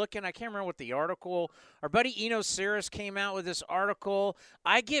 we were looking, I can't remember what the article, our buddy Eno Saris came out with this article.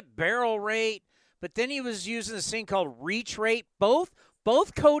 I get barrel rate, but then he was using this thing called reach rate. Both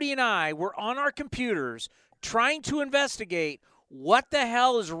Cody and I were on our computers trying to investigate what the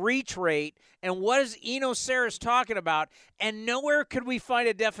hell is reach rate and what is Eno Saris talking about, and nowhere could we find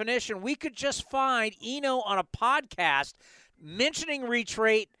a definition. We could just find Eno on a podcast mentioning reach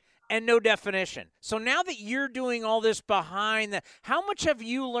rate and no definition. So now that you're doing all this behind how much have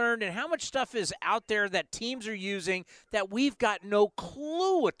you learned and how much stuff is out there that teams are using that we've got no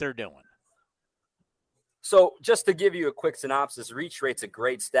clue what they're doing? So just to give you a quick synopsis, reach rate's a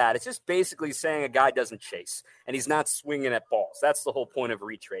great stat. It's just basically saying a guy doesn't chase and he's not swinging at balls. That's the whole point of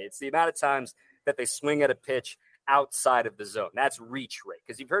reach rate. It's the amount of times that they swing at a pitch outside of the zone. That's reach rate,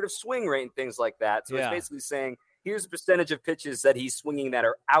 because you've heard of swing rate and things like that. So It's basically saying here's the percentage of pitches that he's swinging that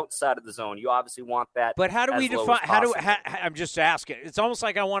are outside of the zone. You obviously want that. But how do we define? I'm just asking. It's almost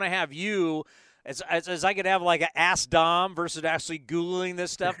like I want to have you, as I could have like an Ask Dom versus actually Googling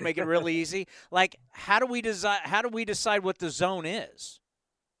this stuff, make it really easy. Like, how do we decide what the zone is?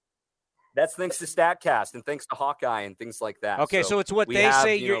 That's thanks to StatCast and thanks to Hawkeye and things like that. Okay, so it's what they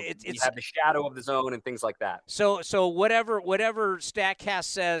say. You have the shadow of the zone and things like that. So whatever StatCast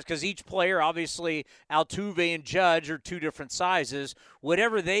says, because each player, obviously Altuve and Judge are two different sizes.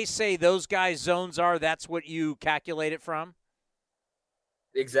 Whatever they say those guys' zones are, that's what you calculate it from?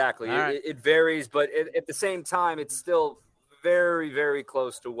 Exactly. Right. It varies, but at the same time, it's still very, very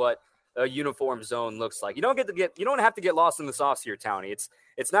close to what a uniform zone looks like. You don't have to get lost in the sauce here, Townie.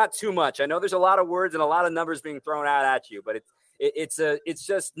 It's not too much. I know there's a lot of words and a lot of numbers being thrown out at you, but it's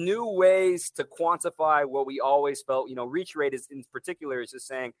just new ways to quantify what we always felt. You know, reach rate is in particular is just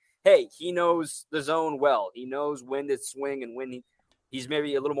saying, hey, he knows the zone well. He knows when to swing and when he's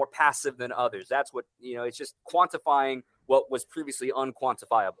maybe a little more passive than others. That's what, it's just quantifying what was previously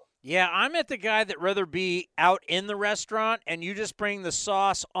unquantifiable. Yeah, I'm at the guy that rather be out in the restaurant and you just bring the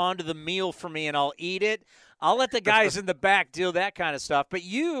sauce onto the meal for me and I'll eat it. I'll let the guys in the back deal that kind of stuff. But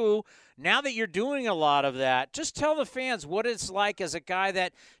you, now that you're doing a lot of that, just tell the fans what it's like as a guy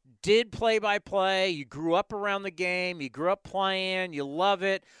that did play-by-play. You grew up around the game. You grew up playing. You love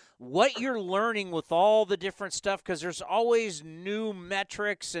it. What you're learning with all the different stuff, because there's always new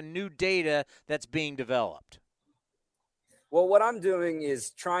metrics and new data that's being developed. Well, what I'm doing is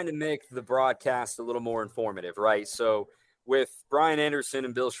trying to make the broadcast a little more informative, right? So with Brian Anderson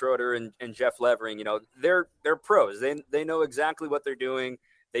and Bill Schroeder and Jeff Levering. You know, they're pros. They know exactly what they're doing.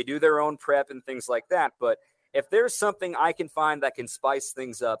 They do their own prep and things like that. But if there's something I can find that can spice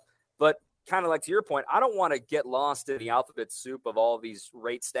things up, but kind of like to your point, I don't want to get lost in the alphabet soup of all these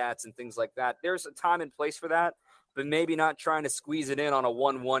rate stats and things like that. There's a time and place for that, but maybe not trying to squeeze it in on a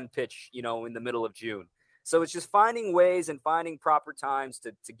 1-1 pitch, you know, in the middle of June. So it's just finding ways and finding proper times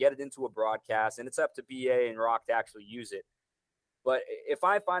to get it into a broadcast, and it's up to BA and Rock to actually use it. But if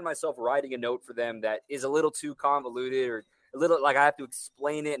I find myself writing a note for them that is a little too convoluted or a little like I have to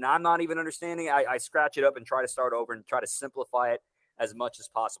explain it and I'm not even understanding, I scratch it up and try to start over and try to simplify it as much as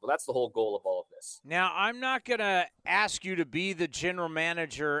possible. That's the whole goal of all of this. Now, I'm not going to ask you to be the general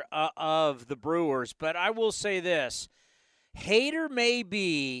manager of the Brewers, but I will say this. Hader may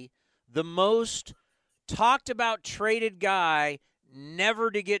be the most talked about traded guy never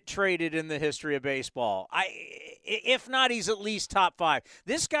to get traded in the history of baseball. If not, he's at least top 5.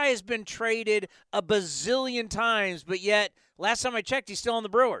 This guy has been traded a bazillion times, but yet last time I checked, he's still on the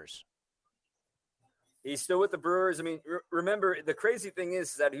Brewers. He's still with the Brewers. I mean, remember, the crazy thing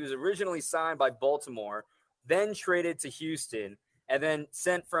is that he was originally signed by Baltimore, then traded to Houston, and then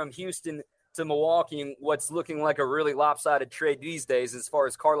sent from Houston to Milwaukee in what's looking like a really lopsided trade these days as far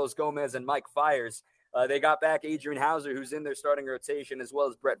as Carlos Gomez and Mike Fiers. They got back Adrian Hauser, who's in their starting rotation, as well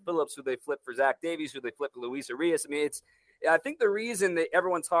as Brett Phillips, who they flipped for Zach Davies, who they flipped for Luis Arias. I mean, I think the reason that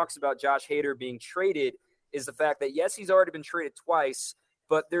everyone talks about Josh Hader being traded is the fact that, yes, he's already been traded twice,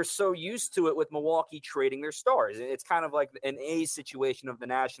 but they're so used to it with Milwaukee trading their stars. It's kind of like an A situation of the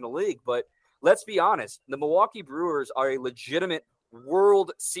National League. But let's be honest, the Milwaukee Brewers are a legitimate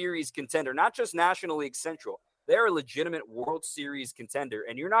World Series contender, not just National League Central. They're a legitimate World Series contender,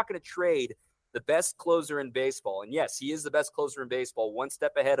 and you're not going to trade the best closer in baseball. And yes, he is the best closer in baseball, one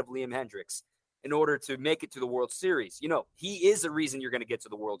step ahead of Liam Hendricks, in order to make it to the World Series. You know, he is the reason you're going to get to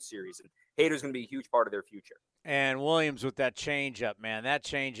the World Series, and Hader's going to be a huge part of their future. And Williams with that changeup, man. That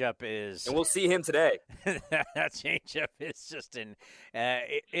changeup is – and we'll see him today. That changeup is just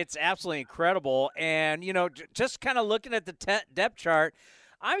it's absolutely incredible. And, you know, just kind of looking at the depth chart,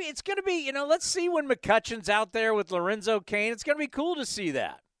 I mean, it's going to be, you know, let's see when McCutchen's out there with Lorenzo Cain. It's going to be cool to see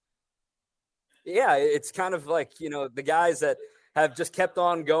that. Yeah, it's kind of like, you know, the guys that have just kept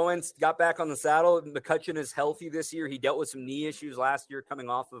on going, got back on the saddle. McCutchen is healthy this year. He dealt with some knee issues last year coming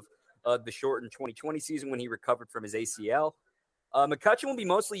off of the shortened 2020 season when he recovered from his ACL. McCutchen will be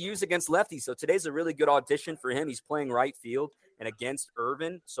mostly used against lefties, so today's a really good audition for him. He's playing right field and against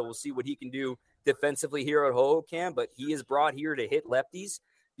Irvin, so we'll see what he can do defensively here at Hohokam, but he is brought here to hit lefties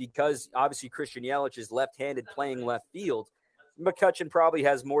because obviously Christian Yelich is left-handed playing left field. McCutchen probably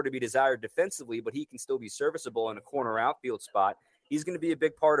has more to be desired defensively, but he can still be serviceable in a corner outfield spot. He's going to be a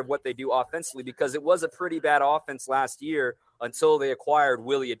big part of what they do offensively because it was a pretty bad offense last year until they acquired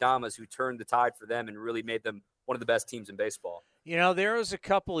Willy Adames, who turned the tide for them and really made them one of the best teams in baseball. You know, there was a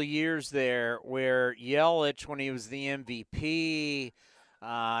couple of years there where Yelich, when he was the MVP,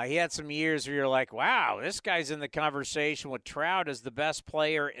 he had some years where you're like, wow, this guy's in the conversation with Trout as the best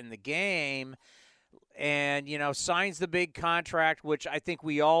player in the game. And, you know, signs the big contract, which I think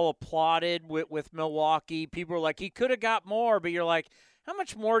we all applauded with Milwaukee. People were like, he could have got more, but you're like, how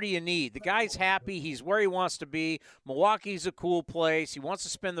much more do you need? The guy's happy. He's where he wants to be. Milwaukee's a cool place. He wants to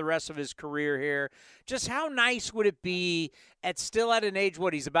spend the rest of his career here. Just how nice would it be still at an age,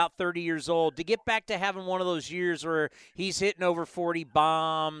 he's about 30 years old, to get back to having one of those years where he's hitting over 40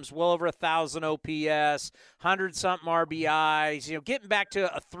 bombs, well over 1,000 OPS, 100-something RBIs, you know, getting back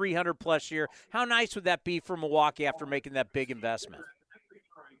to a 300-plus year. How nice would that be for Milwaukee after making that big investment?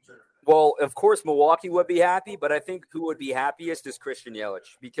 Well, of course, Milwaukee would be happy, but I think who would be happiest is Christian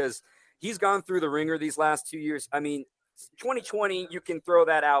Yelich because he's gone through the ringer these last 2 years. I mean, 2020, you can throw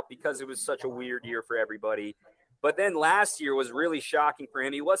that out because it was such a weird year for everybody. But then last year was really shocking for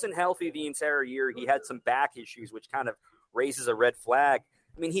him. He wasn't healthy the entire year. He had some back issues, which kind of raises a red flag.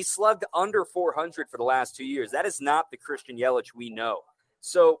 I mean, he slugged under 400 for the last 2 years. That is not the Christian Yelich we know.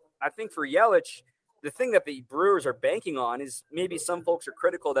 So I think for Yelich, the thing that the Brewers are banking on is maybe some folks are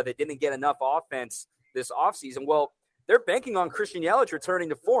critical that they didn't get enough offense this offseason. Well, they're banking on Christian Yelich returning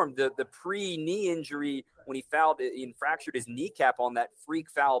to form. The pre-knee injury when he fractured his kneecap on that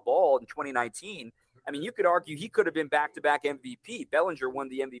freak foul ball in 2019. I mean, you could argue he could have been back-to-back MVP. Bellinger won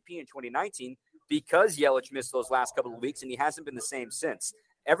the MVP in 2019 because Yelich missed those last couple of weeks, and he hasn't been the same since.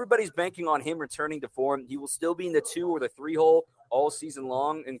 Everybody's banking on him returning to form. He will still be in the 2 or the 3 hole all season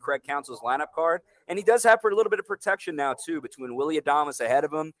long in Craig Counsell's lineup card. And he does have a little bit of protection now, too, between Willy Adames ahead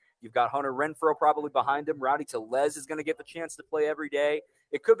of him. You've got Hunter Renfroe probably behind him. Rowdy Tellez is going to get the chance to play every day.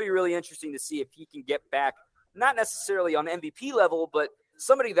 It could be really interesting to see if he can get back not necessarily on MVP level, but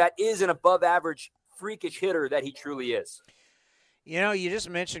somebody that is an above-average, freakish hitter that he truly is. You know, you just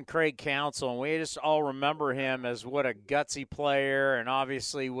mentioned Craig Counsell, and we just all remember him as what a gutsy player, and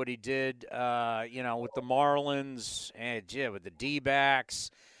obviously what he did, with the Marlins and with the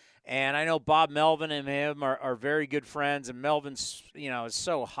D-backs. And I know Bob Melvin and him are very good friends, and Melvin's, is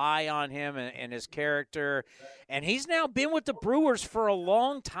so high on him and his character. And he's now been with the Brewers for a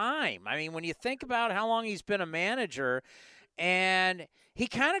long time. I mean, when you think about how long he's been a manager, and he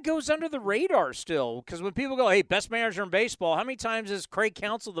kind of goes under the radar still, because when people go, hey, best manager in baseball, how many times is Craig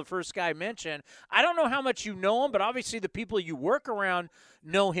Counsell the first guy mentioned? I don't know how much you know him, but obviously the people you work around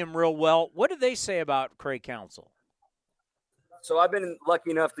know him real well. What do they say about Craig Counsell? So I've been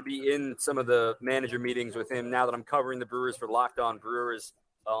lucky enough to be in some of the manager meetings with him now that I'm covering the Brewers for Locked On Brewers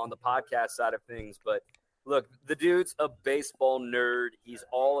on the podcast side of things. But look, the dude's a baseball nerd. He's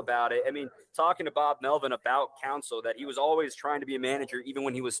all about it. I mean, talking to Bob Melvin about Counsell, that he was always trying to be a manager even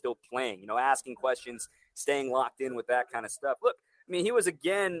when he was still playing, asking questions, staying locked in with that kind of stuff. Look, I mean, he was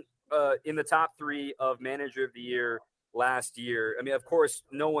again in the top 3 of manager of the year last year. I mean, of course,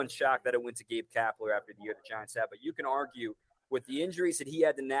 no one's shocked that it went to Gabe Kapler after the year the Giants had, but you can argue with the injuries that he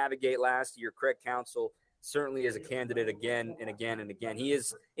had to navigate last year, Craig Counsell certainly is a candidate again and again and again. He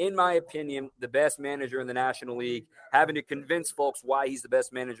is, in my opinion, the best manager in the National League, having to convince folks why he's the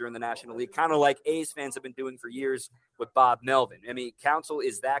best manager in the National League, kind of like A's fans have been doing for years with Bob Melvin. I mean, Counsell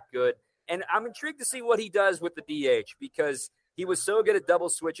is that good. And I'm intrigued to see what he does with the DH, because he was so good at double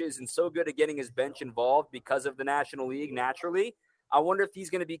switches and so good at getting his bench involved because of the National League naturally. I wonder if he's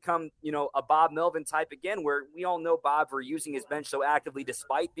going to become, a Bob Melvin type again, where we all know Bob for using his bench so actively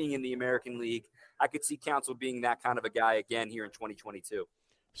despite being in the American League. I could see Counsell being that kind of a guy again here in 2022.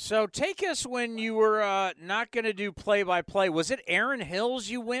 So take us when you were not going to do play-by-play. Was it Aaron Hill's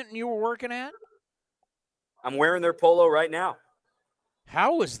you went and you were working at? I'm wearing their polo right now.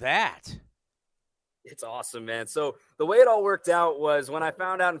 How was that? It's awesome, man. So the way it all worked out was when I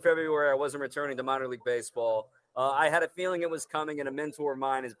found out in February I wasn't returning to minor league baseball, I had a feeling it was coming, and a mentor of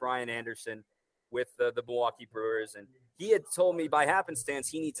mine is Brian Anderson with the Milwaukee Brewers, and he had told me by happenstance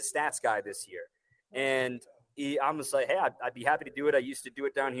he needs a stats guy this year. And I'm just like, hey, I'd be happy to do it. I used to do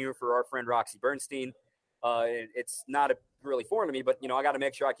it down here for our friend Roxy Bernstein. It's not really foreign to me, but, I got to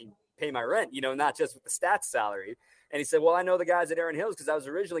make sure I can pay my rent, not just with the stats salary. And he said, well, I know the guys at Aaron Hills because I was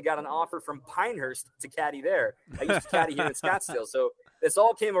originally got an offer from Pinehurst to caddy there. I used to caddy here in Scottsdale. So this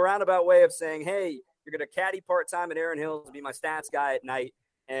all came a roundabout way of saying, hey, you're going to caddy part-time at Aaron Hills to be my stats guy at night.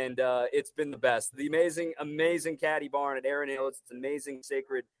 And it's been the best. The amazing caddy barn at Aaron Hills. It's amazing,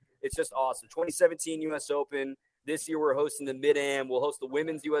 sacred. It's just awesome. 2017 U.S. Open. This year we're hosting the Mid-Am. We'll host the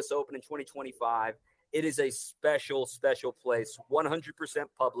Women's U.S. Open in 2025. It is a special, special place. 100%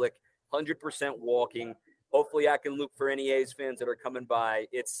 public, 100% walking. Hopefully I can loop for any A's fans that are coming by.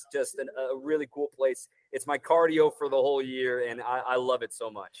 It's just a really cool place. It's my cardio for the whole year, and I love it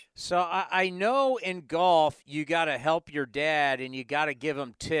so much. So I know in golf you got to help your dad and you got to give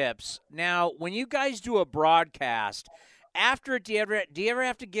him tips. Now, when you guys do a broadcast, after it, do you ever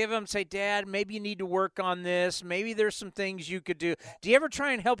have to give him, say, Dad, maybe you need to work on this. Maybe there's some things you could do. Do you ever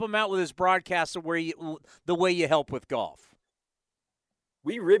try and help him out with his broadcast the way you help with golf?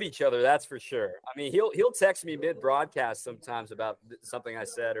 We rib each other, that's for sure. I mean, he'll text me mid-broadcast sometimes about something I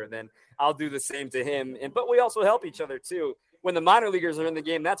said, or then I'll do the same to him. But we also help each other, too. When the minor leaguers are in the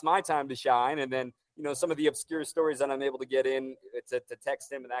game, that's my time to shine. And then, some of the obscure stories that I'm able to get in to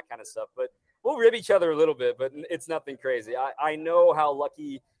text him and that kind of stuff. But we'll rib each other a little bit, but it's nothing crazy. I know how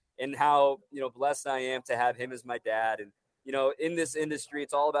lucky and how, blessed I am to have him as my dad. And, in this industry,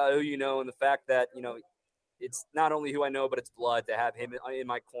 it's all about who you know, and the fact that, it's not only who I know, but it's blood to have him in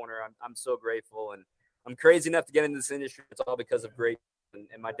my corner. I'm so grateful, and I'm crazy enough to get into this industry. It's all because of great,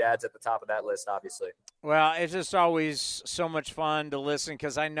 and my dad's at the top of that list, obviously. Well, it's just always so much fun to listen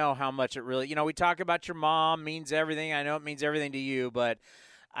because I know how much it really, we talk about your mom means everything. I know it means everything to you, but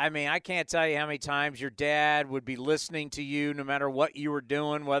I mean, I can't tell you how many times your dad would be listening to you no matter what you were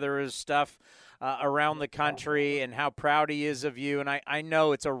doing, whether it was stuff around the country, and how proud he is of you. And I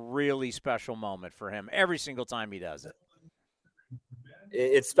know it's a really special moment for him every single time he does it.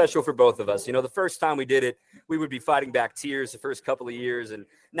 It's special for both of us. The first time we did it, we would be fighting back tears the first couple of years. And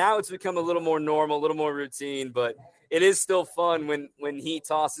now it's become a little more normal, a little more routine. But it is still fun when he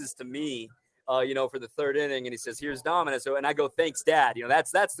tosses to me, for the third inning, and he says, here's Dominic. And I go, thanks, Dad.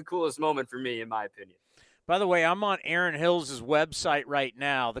 That's the coolest moment for me, in my opinion. By the way, I'm on Aaron Hills' website right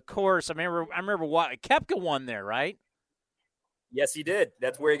now. The course, I remember what Koepka won there, right? Yes, he did.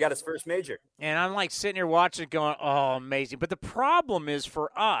 That's where he got his first major. And I'm like sitting here watching it going, oh, amazing. But the problem is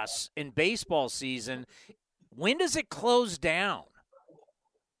for us in baseball season, When does it close down?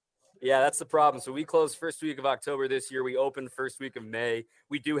 Yeah, that's the problem. So we closed first week of October this year. We opened first week of May.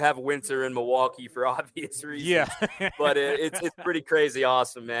 We do have winter in Milwaukee for obvious reasons. Yeah. But it's pretty crazy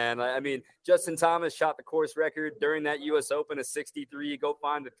awesome, man. I mean, Justin Thomas shot the course record during that U.S. Open, a 63. Go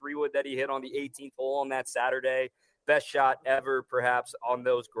find the 3-wood that he hit on the 18th hole on that Saturday. Best shot ever, perhaps, on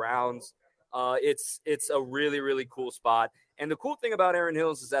those grounds. It's a really, really cool spot. And the cool thing about Erin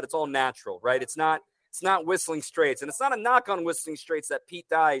Hills is that it's all natural, right? It's not Whistling Straits. And it's not a knock on Whistling Straits that Pete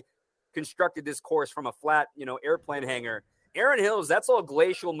Dye constructed this course from a flat, airplane hangar. Erin Hills, that's all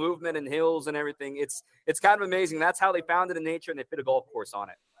glacial movement and hills and everything. It's kind of amazing. That's how they found it in nature, and they fit a golf course on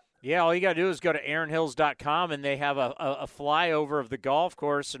it. Yeah, all you got to do is go to aaronhills.com, and they have a flyover of the golf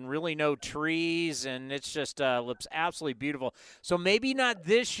course and really no trees, and it's just looks absolutely beautiful. So maybe not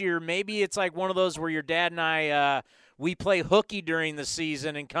this year. Maybe it's like one of those where your dad and I, we play hooky during the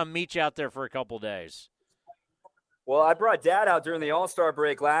season and come meet you out there for a couple days. Well, I brought Dad out during the All-Star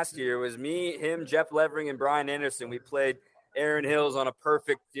break last year. It was me, him, Jeff Levering, and Brian Anderson. We played Erin Hills on a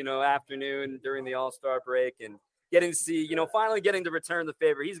perfect, afternoon during the All-Star break and getting to see, finally getting to return the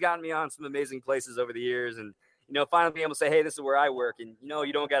favor. He's gotten me on some amazing places over the years and, finally being able to say, hey, this is where I work. And,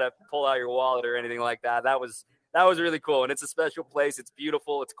 you don't got to pull out your wallet or anything like that. That was really cool. And it's a special place. It's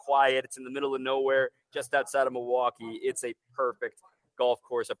beautiful. It's quiet. It's in the middle of nowhere, just outside of Milwaukee. It's a perfect golf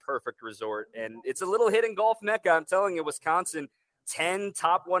course, a perfect resort, and it's a little hidden golf mecca. I'm telling you, Wisconsin, 10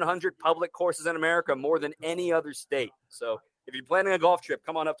 top 100 public courses in America, more than any other state. So if you're planning a golf trip,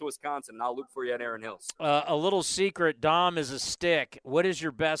 come on up to Wisconsin, and I'll look for you at Erin Hills. A little secret, Dom is a stick. What is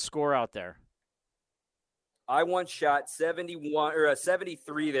your best score out there? I once shot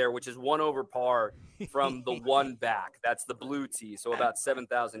 73 there, which is one over par from the one back. That's the blue tee, so about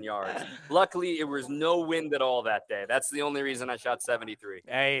 7,000 yards. Luckily, it was no wind at all that day. That's the only reason I shot 73.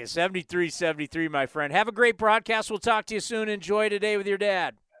 Hey, 73, my friend. Have a great broadcast. We'll talk to you soon. Enjoy today with your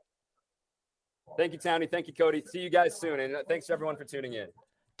dad. Thank you, Townie. Thank you, Cody. See you guys soon, and thanks, everyone, for tuning in.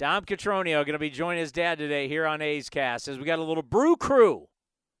 Dom Cotroneo going to be joining his dad today here on A's Cast as we got a little brew crew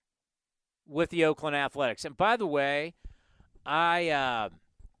with the Oakland Athletics. And by the way, I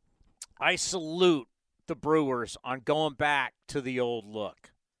salute the Brewers on going back to the old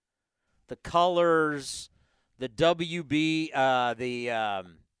look. The colors, the WB, the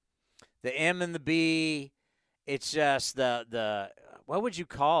M and the B. It's just the what would you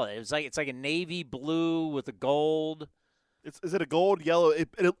call it? It's like a navy blue with a gold. Is it a gold, yellow?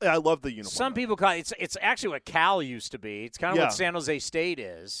 I love the uniform. Some people call it. It's actually what Cal used to be. It's kind of what San Jose State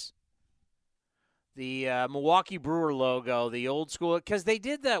is. The Milwaukee Brewer logo, the old school, because they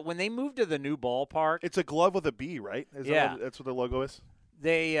did that when they moved to the new ballpark. It's a glove with a B, right? That's what the logo is.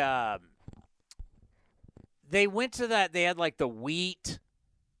 They went to that. They had like the wheat.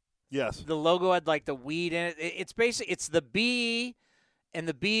 Yes. The logo had like the wheat in it. It's basically it's the B, and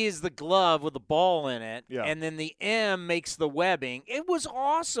the B is the glove with the ball in it. Yeah. And then the M makes the webbing. It was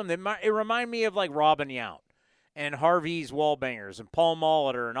awesome. It reminded me of like Robin Yount and Harvey's Wallbangers and Paul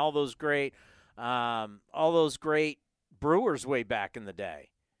Molitor and all those great brewers way back in the day.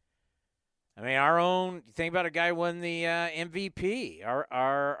 I mean, our own. You think about a guy who won the MVP.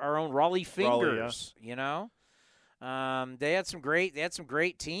 Our own Raleigh Fingers. Raleigh, you know, they had some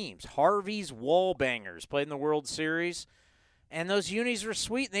great teams. Harvey's Wallbangers played in the World Series, and those unis were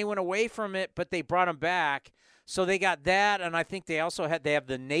sweet. And they went away from it, but they brought them back. So they got that, and I think they also have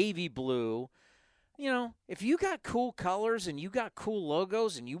the navy blue. You know, if you got cool colors and you got cool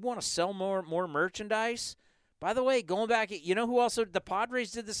logos and you want to sell more merchandise, by the way, going back, you know who also, the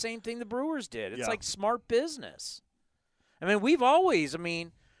Padres did the same thing the Brewers did. It's like smart business. I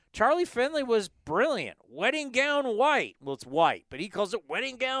mean, Charlie Finley was brilliant. Wedding gown white. Well, it's white, but he calls it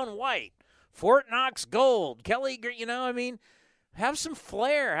wedding gown white. Fort Knox gold. Kelly, have some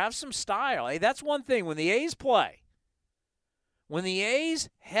flair, have some style. Hey, that's one thing. When the A's play, when the A's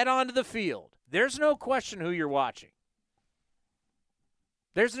head onto the field, there's no question who you're watching.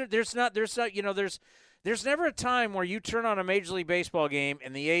 There's never a time where you turn on a Major League Baseball game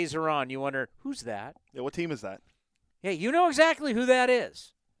and the A's are on. You wonder, who's that? Yeah, what team is that? Yeah, you know exactly who that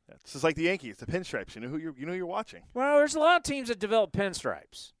is. It's just like the Yankees, the pinstripes. You know who you're watching. Well, there's a lot of teams that develop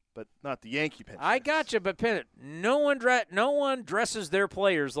pinstripes, but not the Yankee pinstripes. I got you, but no one dresses their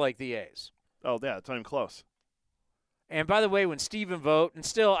players like the A's. Oh yeah, it's not even close. And by the way, when Stephen Vogt, and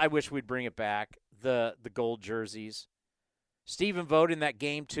still I wish we'd bring it back, the gold jerseys. Stephen Vogt in that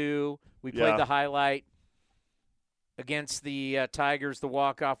game 2, we played the highlight against the Tigers, the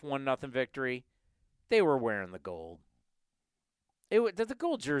walk-off 1-0 victory. They were wearing the gold. The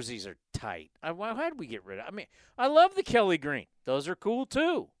gold jerseys are tight. How did we get rid of it? I mean, I love the Kelly green. Those are cool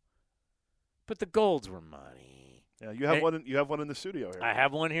too. but the golds were money. Yeah, you have one. You have one in the studio here. I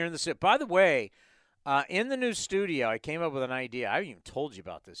have one here in the studio. By the way, in the new studio, I came up with an idea. I haven't even told you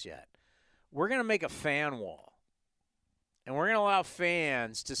about this yet. We're going to make a fan wall, and we're going to allow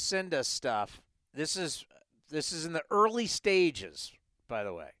fans to send us stuff. This is in the early stages, by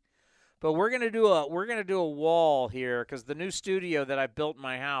the way. But we're gonna do a wall here because the new studio that I built in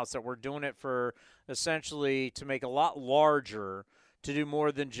my house, that we're doing it for essentially to make a lot larger, to do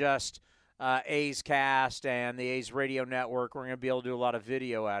more than just A's Cast and the A's Radio Network. We're gonna be able to do a lot of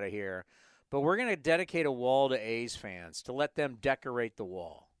video out of here, but we're gonna dedicate a wall to A's fans to let them decorate the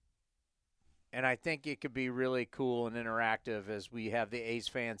wall. And I think it could be really cool and interactive as we have the A's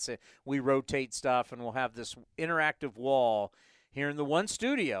fans. We rotate stuff, and we'll have this interactive wall here in the one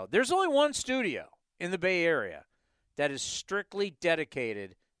studio. There's only one studio in the Bay Area that is strictly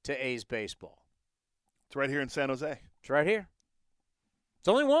dedicated to A's baseball. It's right here in San Jose. It's right here. It's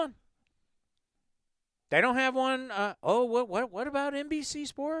only one. They don't have one. What about NBC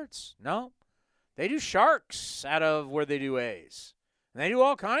Sports? No. They do Sharks out of where they do A's. And they do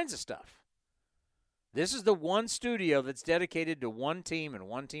all kinds of stuff. This is the one studio that's dedicated to one team and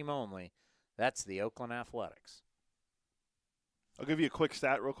one team only. That's the Oakland Athletics. I'll give you a quick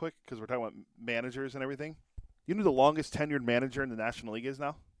stat real quick because we're talking about managers and everything. You know who the longest tenured manager in the National League is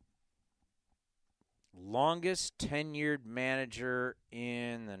now? Longest tenured manager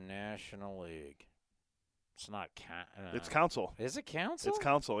in the National League. It's not it's Counsell. Is it Counsell? It's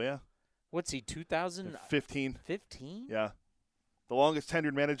Counsell, yeah. What's he, 2015? 15? Yeah. The longest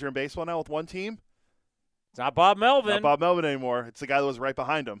tenured manager in baseball now with one team? It's not Bob Melvin. Not Bob Melvin anymore. It's the guy that was right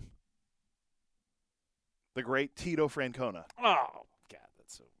behind him. The great Tito Francona. Oh, God,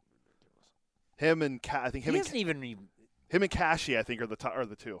 that's so ridiculous. Him and I think him. Him and Cashy, I think, are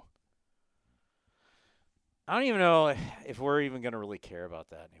the two. I don't even know if we're even going to really care about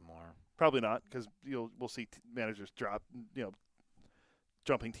that anymore. Probably not, because we'll see managers drop,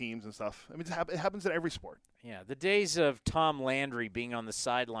 jumping teams and stuff. I mean, it happens in every sport. Yeah, the days of Tom Landry being on the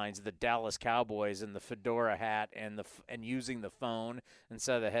sidelines of the Dallas Cowboys in the fedora hat and using the phone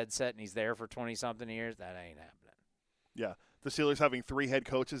instead of the headset, and he's there for 20-something years, that ain't happening. Yeah, the Steelers having 3 head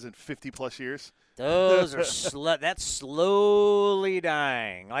coaches in 50-plus years. Those are that's slowly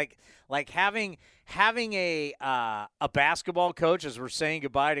dying. Like having a basketball coach, as we're saying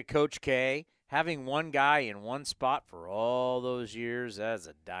goodbye to Coach K. Having one guy in one spot for all those years, that's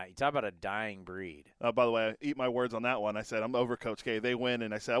you talk about a dying breed. By the way, I eat my words on that one. I said, I'm over Coach K. They win,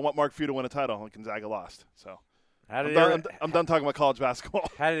 and I said, I want Mark Few to win a title, and Gonzaga lost. So I'm done talking about college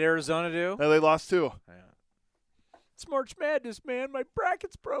basketball. How did Arizona do? No, they lost too. Yeah. It's March Madness, man. My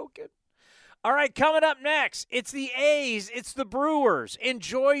bracket's broken. All right, coming up next, it's the A's, it's the Brewers.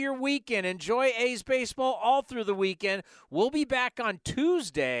 Enjoy your weekend. Enjoy A's baseball all through the weekend. We'll be back on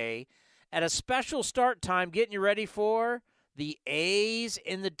Tuesday at a special start time, getting you ready for the A's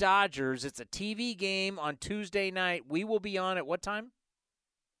and the Dodgers. It's a TV game on Tuesday night. We will be on at what time?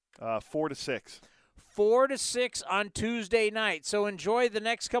 4 to 6. 4 to 6 on Tuesday night. So enjoy the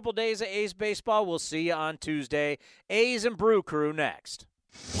next couple days of A's baseball. We'll see you on Tuesday. A's and Brew Crew next.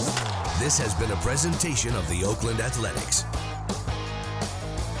 This has been a presentation of the Oakland Athletics.